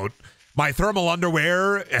is out. My thermal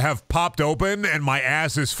underwear have popped open and my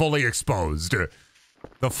ass is fully exposed.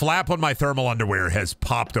 The flap on my thermal underwear has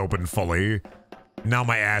popped open fully. Now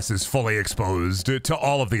my ass is fully exposed to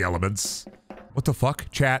all of the elements. What the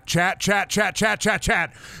fuck? Chat.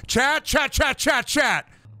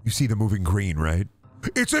 You see the moving green, right?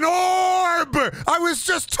 It's an orb! I was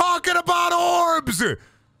just talking about orbs!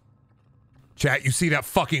 Chat, you see that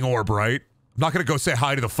fucking orb, right? I'm not gonna go say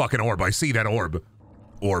hi to the fucking orb. I see that orb.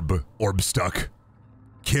 Orb stuck.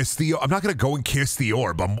 Kiss the. I'm not gonna go and kiss the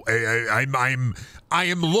orb. I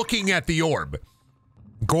am looking at the orb.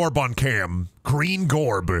 Gorb on cam. Green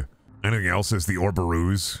Gorb. Anything else is the orb a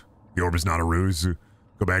ruse? The orb is not a ruse.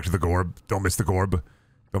 Go back to the Gorb. Don't miss the Gorb.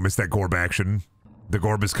 Don't miss that Gorb action. The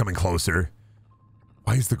Gorb is coming closer.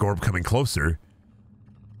 Why is the Gorb coming closer?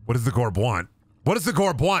 What does the Gorb want? What does the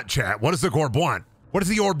Gorb want, chat? What does the Gorb want? What does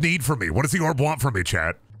the orb need from me? What does the orb want from me,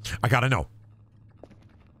 chat? I gotta know.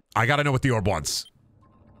 I gotta know what the orb wants.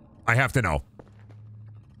 I have to know.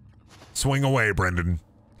 Swing away, Brendan.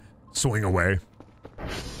 Swing away.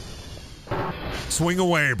 Swing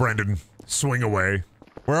away, Brendan. Swing away.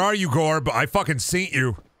 Where are you, Gorb? I fucking seen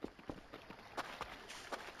you.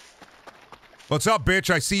 What's up, bitch?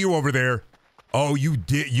 I see you over there. Oh, you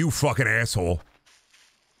did, you fucking asshole.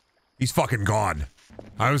 He's fucking gone.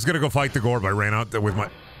 I was gonna go fight the Gorb. I ran out there with my...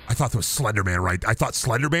 I thought there was Slender Man right... I thought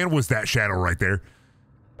Slender Man was that shadow right there.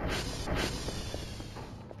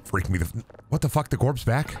 Freak me the... What the fuck? The Gorb's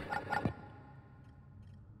back?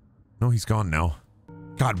 No, he's gone now.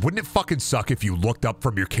 God, wouldn't it fucking suck if you looked up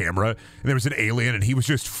from your camera and there was an alien and he was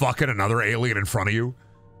just fucking another alien in front of you?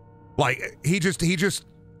 Like, he just...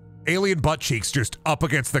 Alien butt cheeks just up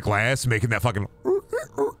against the glass making that fucking...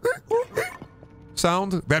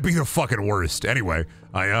 sound? That'd be the fucking worst. Anyway,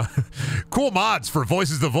 cool mods for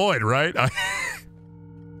Voices the Void, right?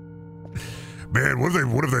 Man, what if there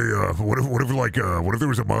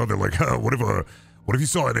was a mod that like, what if you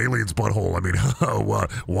saw an alien's butthole? I mean,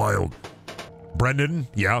 wild. Brendan,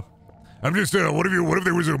 yeah. I'm just, what if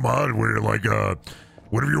there was a mod where like,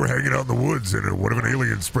 what if you were hanging out in the woods and what if an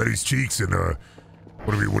alien spread his cheeks and,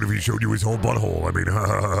 what if he showed you his whole butthole? I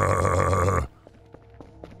mean,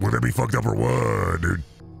 would that be fucked up or what, dude?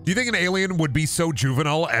 Do you think an alien would be so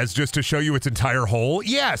juvenile as just to show you its entire hole?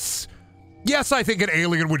 Yes. Yes, I think an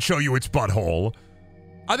alien would show you its butthole.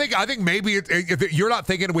 I think maybe you're not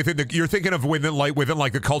thinking you're thinking of within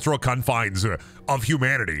like the cultural confines of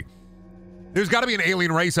humanity. There's got to be an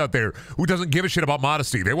alien race out there who doesn't give a shit about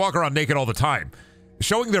modesty. They walk around naked all the time.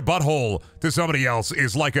 Showing their butthole to somebody else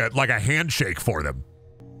is like a handshake for them.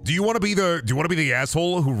 Do you want to be the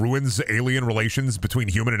asshole who ruins alien relations between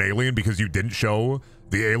human and alien because you didn't show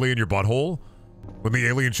the alien your butthole? When the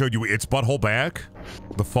alien showed you its butthole back?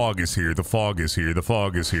 The fog is here, the fog is here, the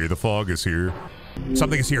fog is here, the fog is here.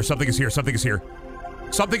 Something is here, something is here, something is here.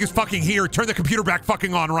 Something is fucking here. Turn the computer back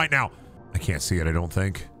fucking on right now. I can't see it, I don't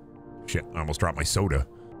think. Shit, I almost dropped my soda.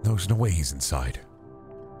 No, there's no way he's inside.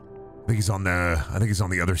 I think he's on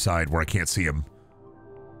the other side where I can't see him.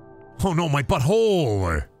 Oh no, my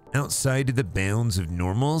butthole! Outside of the bounds of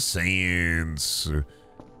normal science.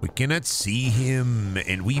 We cannot see him,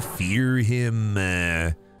 and we fear him.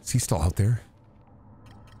 Is he still out there?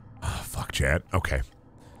 Oh, fuck, chat. Okay.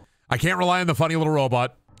 I can't rely on the funny little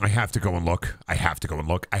robot. I have to go and look. I have to go and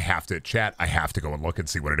look. I have to, chat, I have to go and look and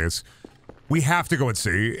see what it is. We have to go and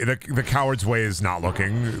see. The coward's way is not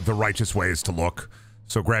looking. The righteous way is to look.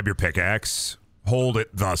 So grab your pickaxe, hold it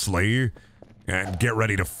thusly, and get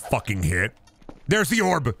ready to fucking hit. There's the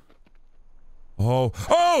orb! Oh.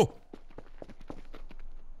 Oh!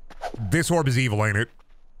 This orb is evil, ain't it?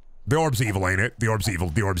 The orb's evil, ain't it? The orb's evil.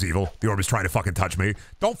 The orb's evil. The orb is trying to fucking touch me.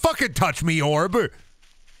 Don't fucking touch me, orb!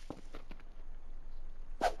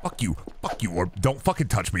 Fuck you. Fuck you, orb. Don't fucking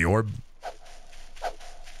touch me, orb.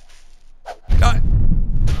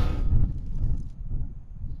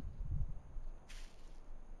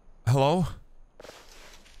 Hello?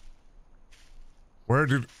 Where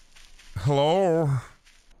did... Hello?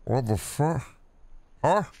 What the fuck?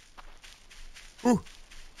 Huh? Ooh.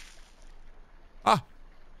 Ah.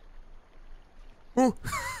 Ooh.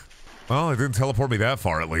 Well, it didn't teleport me that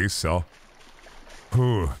far, at least, so...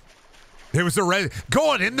 Ooh. There was a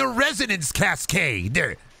going in the resonance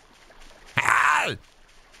cascade! Ah!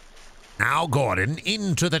 Now, Gordon,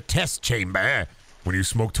 into the test chamber. When you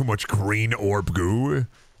smoke too much green orb goo...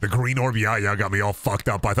 The green orb yeah got me all fucked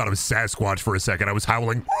up. I thought it was Sasquatch for a second. I was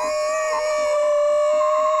howling.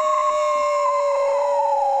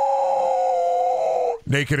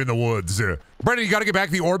 Naked in the woods. Brendan, you gotta get back.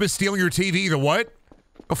 The orb is stealing your TV. The what?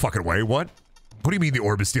 No fucking way. What? What do you mean the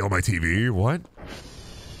orb is stealing my TV? What?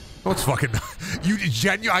 No, it's fucking...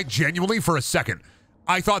 I genuinely, for a second,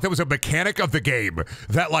 I thought that was a mechanic of the game.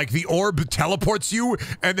 That, like, the orb teleports you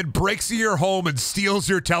and then breaks into your home and steals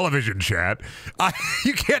your television, chat.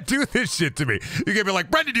 You can't do this shit to me. You can't be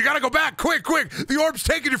like, Brendan, you gotta go back, quick. The orb's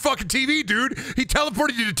taking your fucking TV, dude. He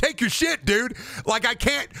teleported you to take your shit, dude. Like, I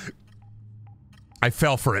can't... I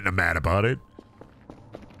fell for it and I'm mad about it.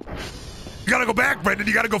 You gotta go back, Brendan.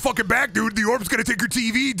 You gotta go fucking back, dude. The orb's gonna take your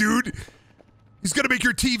TV, dude. He's gonna make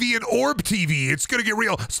your TV an orb TV. It's gonna get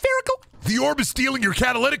real spherical. The orb is stealing your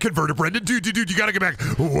catalytic converter, Brendan. Dude, you gotta get back.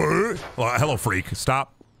 What? Hello, freak.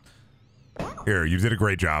 Stop. Here, you did a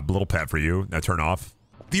great job. A little pet for you. Now turn off.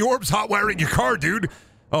 The orb's hot wiring your car, dude.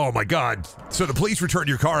 Oh my god. So the police returned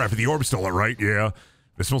your car after the orb stole it, right? Yeah.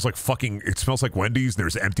 It smells like fucking... It smells like Wendy's.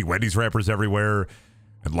 There's empty Wendy's wrappers everywhere.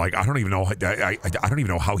 And like, I don't even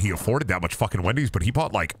know how he afforded that much fucking Wendy's, but he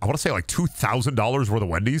bought like, I want to say like $2,000 worth of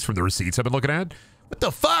Wendy's from the receipts I've been looking at. What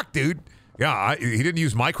the fuck, dude? Yeah, he didn't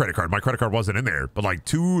use my credit card. My credit card wasn't in there, but like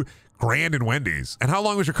 $2,000 in Wendy's. And how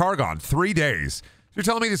long was your car gone? 3 days. You're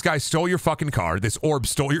telling me this guy stole your fucking car, this orb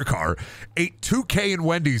stole your car, ate $2,000 in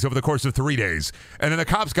Wendy's over the course of 3 days, and then the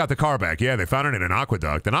cops got the car back. Yeah, they found it in an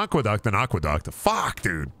aqueduct. An aqueduct. Fuck,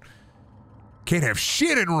 dude. Can't have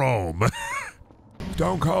shit in Rome.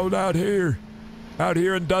 Stone Cold out here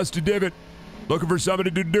in Dusty Divot, looking for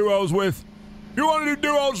somebody to do duos with. If you want to do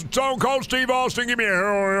duos with Stone Cold Steve Austin, give me a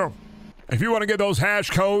hell. If you want to get those hash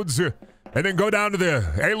codes and then go down to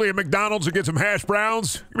the alien McDonald's and get some hash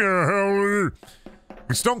browns, give me a hell.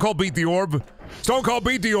 Stone Cold beat the orb. Stone Cold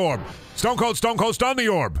beat the orb. Stone Cold stunned the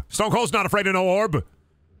orb. Stone Cold's not afraid of no orb. What,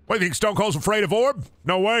 do you think Stone Cold's afraid of orb?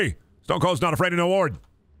 No way. Stone Cold's not afraid of no orb.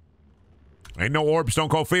 Ain't no orb Stone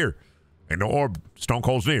Cold fear. Ain't no orb Stone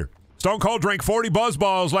Cold's near. Stone Cold drank 40 buzz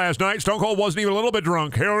balls last night. Stone Cold wasn't even a little bit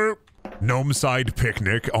drunk. Gnome side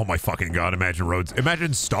picnic. Oh my fucking god. Imagine Rhodes.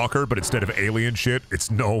 Imagine Stalker, but instead of alien shit,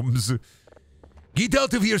 it's gnomes. Get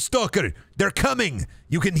out of here, Stalker! They're coming!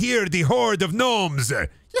 You can hear the horde of gnomes!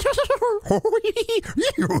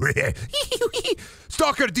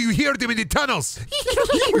 Stalker, do you hear them in the tunnels?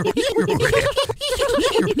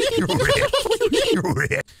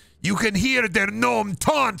 You can hear their gnome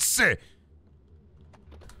taunts!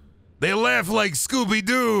 They laugh like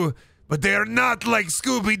Scooby-Doo, but they are not like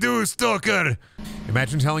Scooby-Doo, Stalker!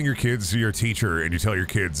 Imagine telling your kids, your teacher, and you tell your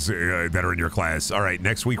kids that are in your class, all right,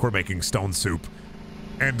 next week we're making stone soup.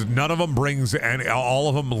 And none of them brings, and all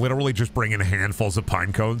of them literally just bring in handfuls of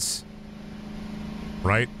pine cones.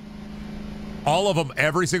 Right? All of them,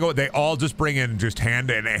 they all just bring in just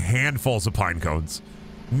handfuls of pine cones.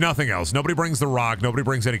 Nothing else. Nobody brings the rock. Nobody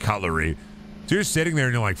brings any cutlery. So you're sitting there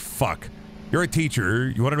and you're like, fuck. You're a teacher.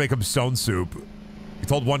 You want to make them stone soup. You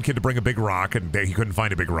told one kid to bring a big rock, and he couldn't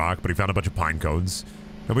find a big rock, but he found a bunch of pine cones.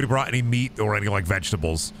 Nobody brought any meat or any, like,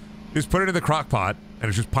 vegetables. Just put it in the crock pot, and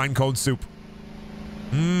it's just pine cone soup.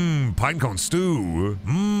 Pine cone stew.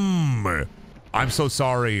 I'm so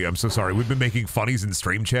sorry. We've been making funnies in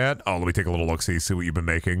stream chat. Oh, let me take a little look-see, see what you've been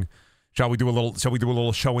making. Shall we do a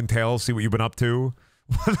little show and tell, see what you've been up to?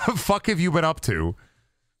 What the fuck have you been up to?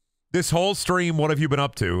 This whole stream, what have you been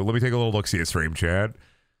up to? Let me take a little look-see at stream chat.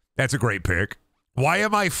 That's a great pick. Why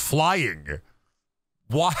am I flying?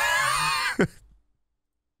 Why?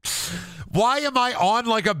 Why am I on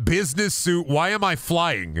like a business suit? Why am I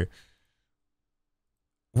flying?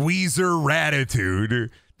 Weezer Ratitude.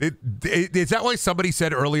 Is that why somebody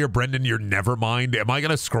said earlier, Brendan, you're Nevermind? Am I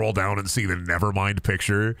going to scroll down and see the Nevermind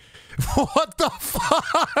picture? What the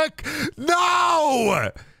fuck?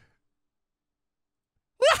 No!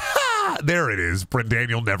 There it is.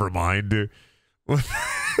 Brendaniel Nevermind.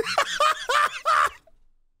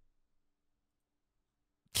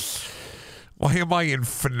 Why am I in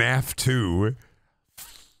FNAF 2?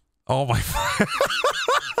 Oh my...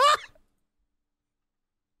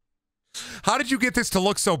 How did you get this to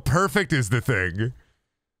look so perfect is the thing?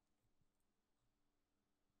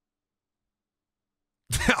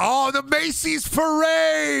 Oh, the Macy's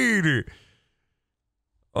Parade!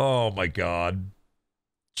 Oh my god.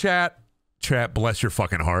 Chat, bless your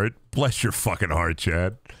fucking heart. Bless your fucking heart,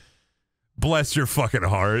 chat. Bless your fucking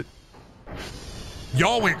heart.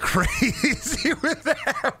 Y'all went crazy with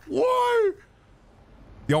that. What?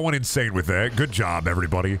 Y'all went insane with that. Good job,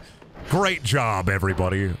 everybody. Great job,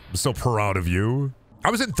 everybody. I'm so proud of you. I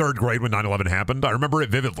was in 3rd grade when 9/11 happened. I remember it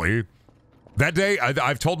vividly. That day,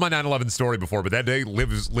 I've told my 9/11 story before, but that day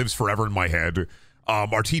lives forever in my head.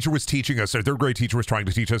 Our teacher was teaching us, our 3rd grade teacher was trying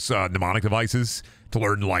to teach us mnemonic devices to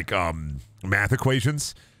learn, like, math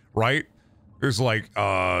equations, right? There's like,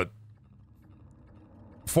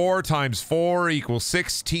 4 times 4 equals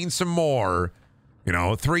 16 some more. You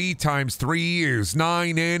know, 3 times 3 is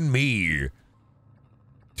 9 and me.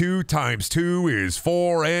 2 times 2 is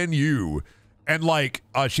 4 and you. And like,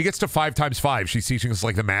 she gets to 5 times 5. She's teaching us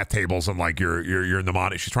like the math tables and like you're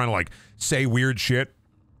mnemonic. She's trying to like say weird shit,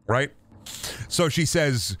 right? So she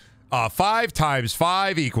says, 5 times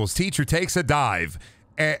 5 equals teacher takes a dive.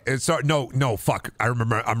 No, fuck.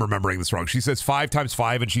 I'm remembering this wrong. She says 5 times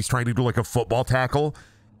 5 and she's trying to do like a football tackle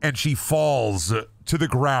and she falls to the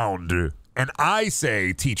ground. And I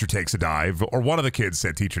say teacher takes a dive, or one of the kids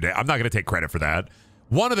said teacher I'm not going to take credit for that.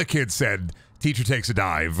 One of the kids said teacher takes a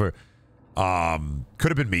dive. Could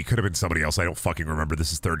have been me, could have been somebody else. I don't fucking remember.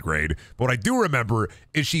 This is 3rd grade. But what I do remember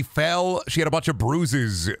is she fell. She had a bunch of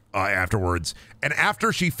bruises afterwards. And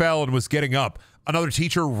after she fell and was getting up, another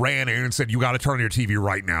teacher ran in and said, you got to turn on your TV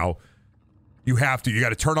right now. You have to. You got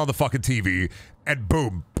to turn on the fucking TV, and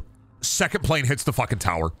boom, second plane hits the fucking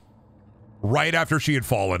tower. Right after she had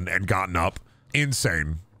fallen and gotten up.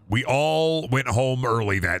 Insane. We all went home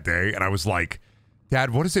early that day, and I was like,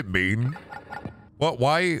 Dad, what does it mean? What?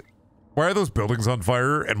 Why are those buildings on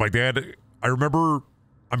fire? And my dad, I remember,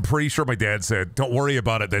 I'm pretty sure my dad said, don't worry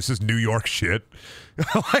about it. This is New York shit.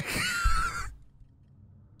 Like,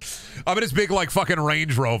 I'm in his big, like, fucking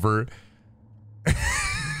Range Rover.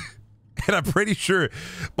 And I'm pretty sure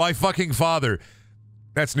my fucking father,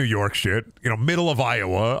 that's New York shit. You know, middle of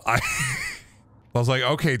Iowa. I was like,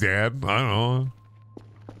 okay, Dad, I don't know.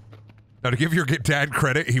 Now, to give your dad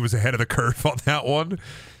credit, he was ahead of the curve on that one.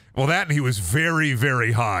 Well, that and he was very,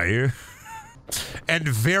 very high. And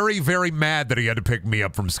very, very mad that he had to pick me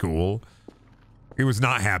up from school. He was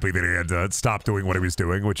not happy that he had to stop doing what he was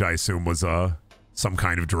doing, which I assume was some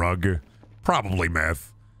kind of drug. Probably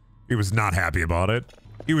meth. He was not happy about it.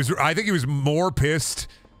 I think he was more pissed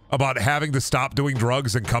about having to stop doing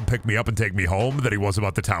drugs and come pick me up and take me home than he was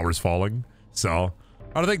about the towers falling. So,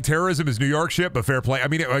 I don't think terrorism is New York shit, but fair play. I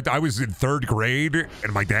mean, I was in 3rd grade,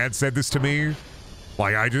 and my dad said this to me.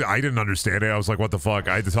 Like, I didn't understand it. I was like, what the fuck?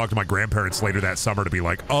 I had to talk to my grandparents later that summer to be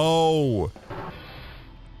like, oh,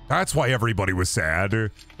 that's why everybody was sad.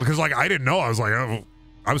 Because, like, I didn't know. I was like, oh,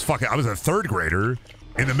 I was a 3rd grader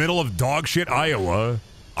in the middle of dog shit Iowa.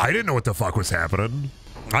 I didn't know what the fuck was happening.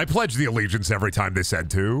 I pledged the allegiance every time they said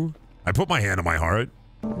to. I put my hand on my heart.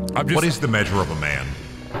 What is the measure of a man?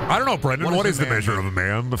 I don't know, Brendan. What is the measure of a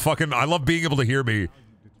man? The fucking, I love being able to hear me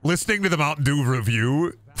listening to the Mountain Dew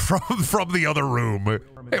review from the other room.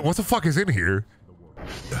 Hey, what the fuck is in here?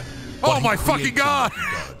 Oh my fucking god!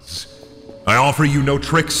 I offer you no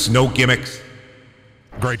tricks, no gimmicks.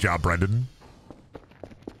 Great job, Brendan.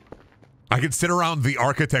 I can sit around the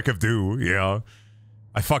architect of Dew, yeah.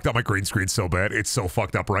 I fucked up my green screen so bad. It's so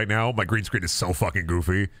fucked up right now. My green screen is so fucking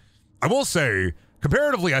goofy. I will say,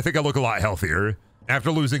 comparatively, I think I look a lot healthier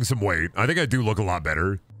after losing some weight. I think I do look a lot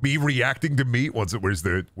better. Me reacting to meat. Where's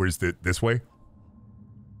the this way?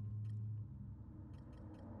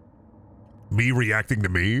 Me reacting to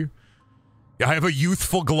me. I have a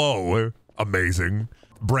youthful glow. Amazing.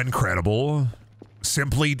 Bren credible.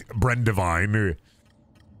 Simply Bren divine.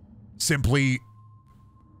 Simply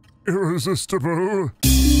irresistible.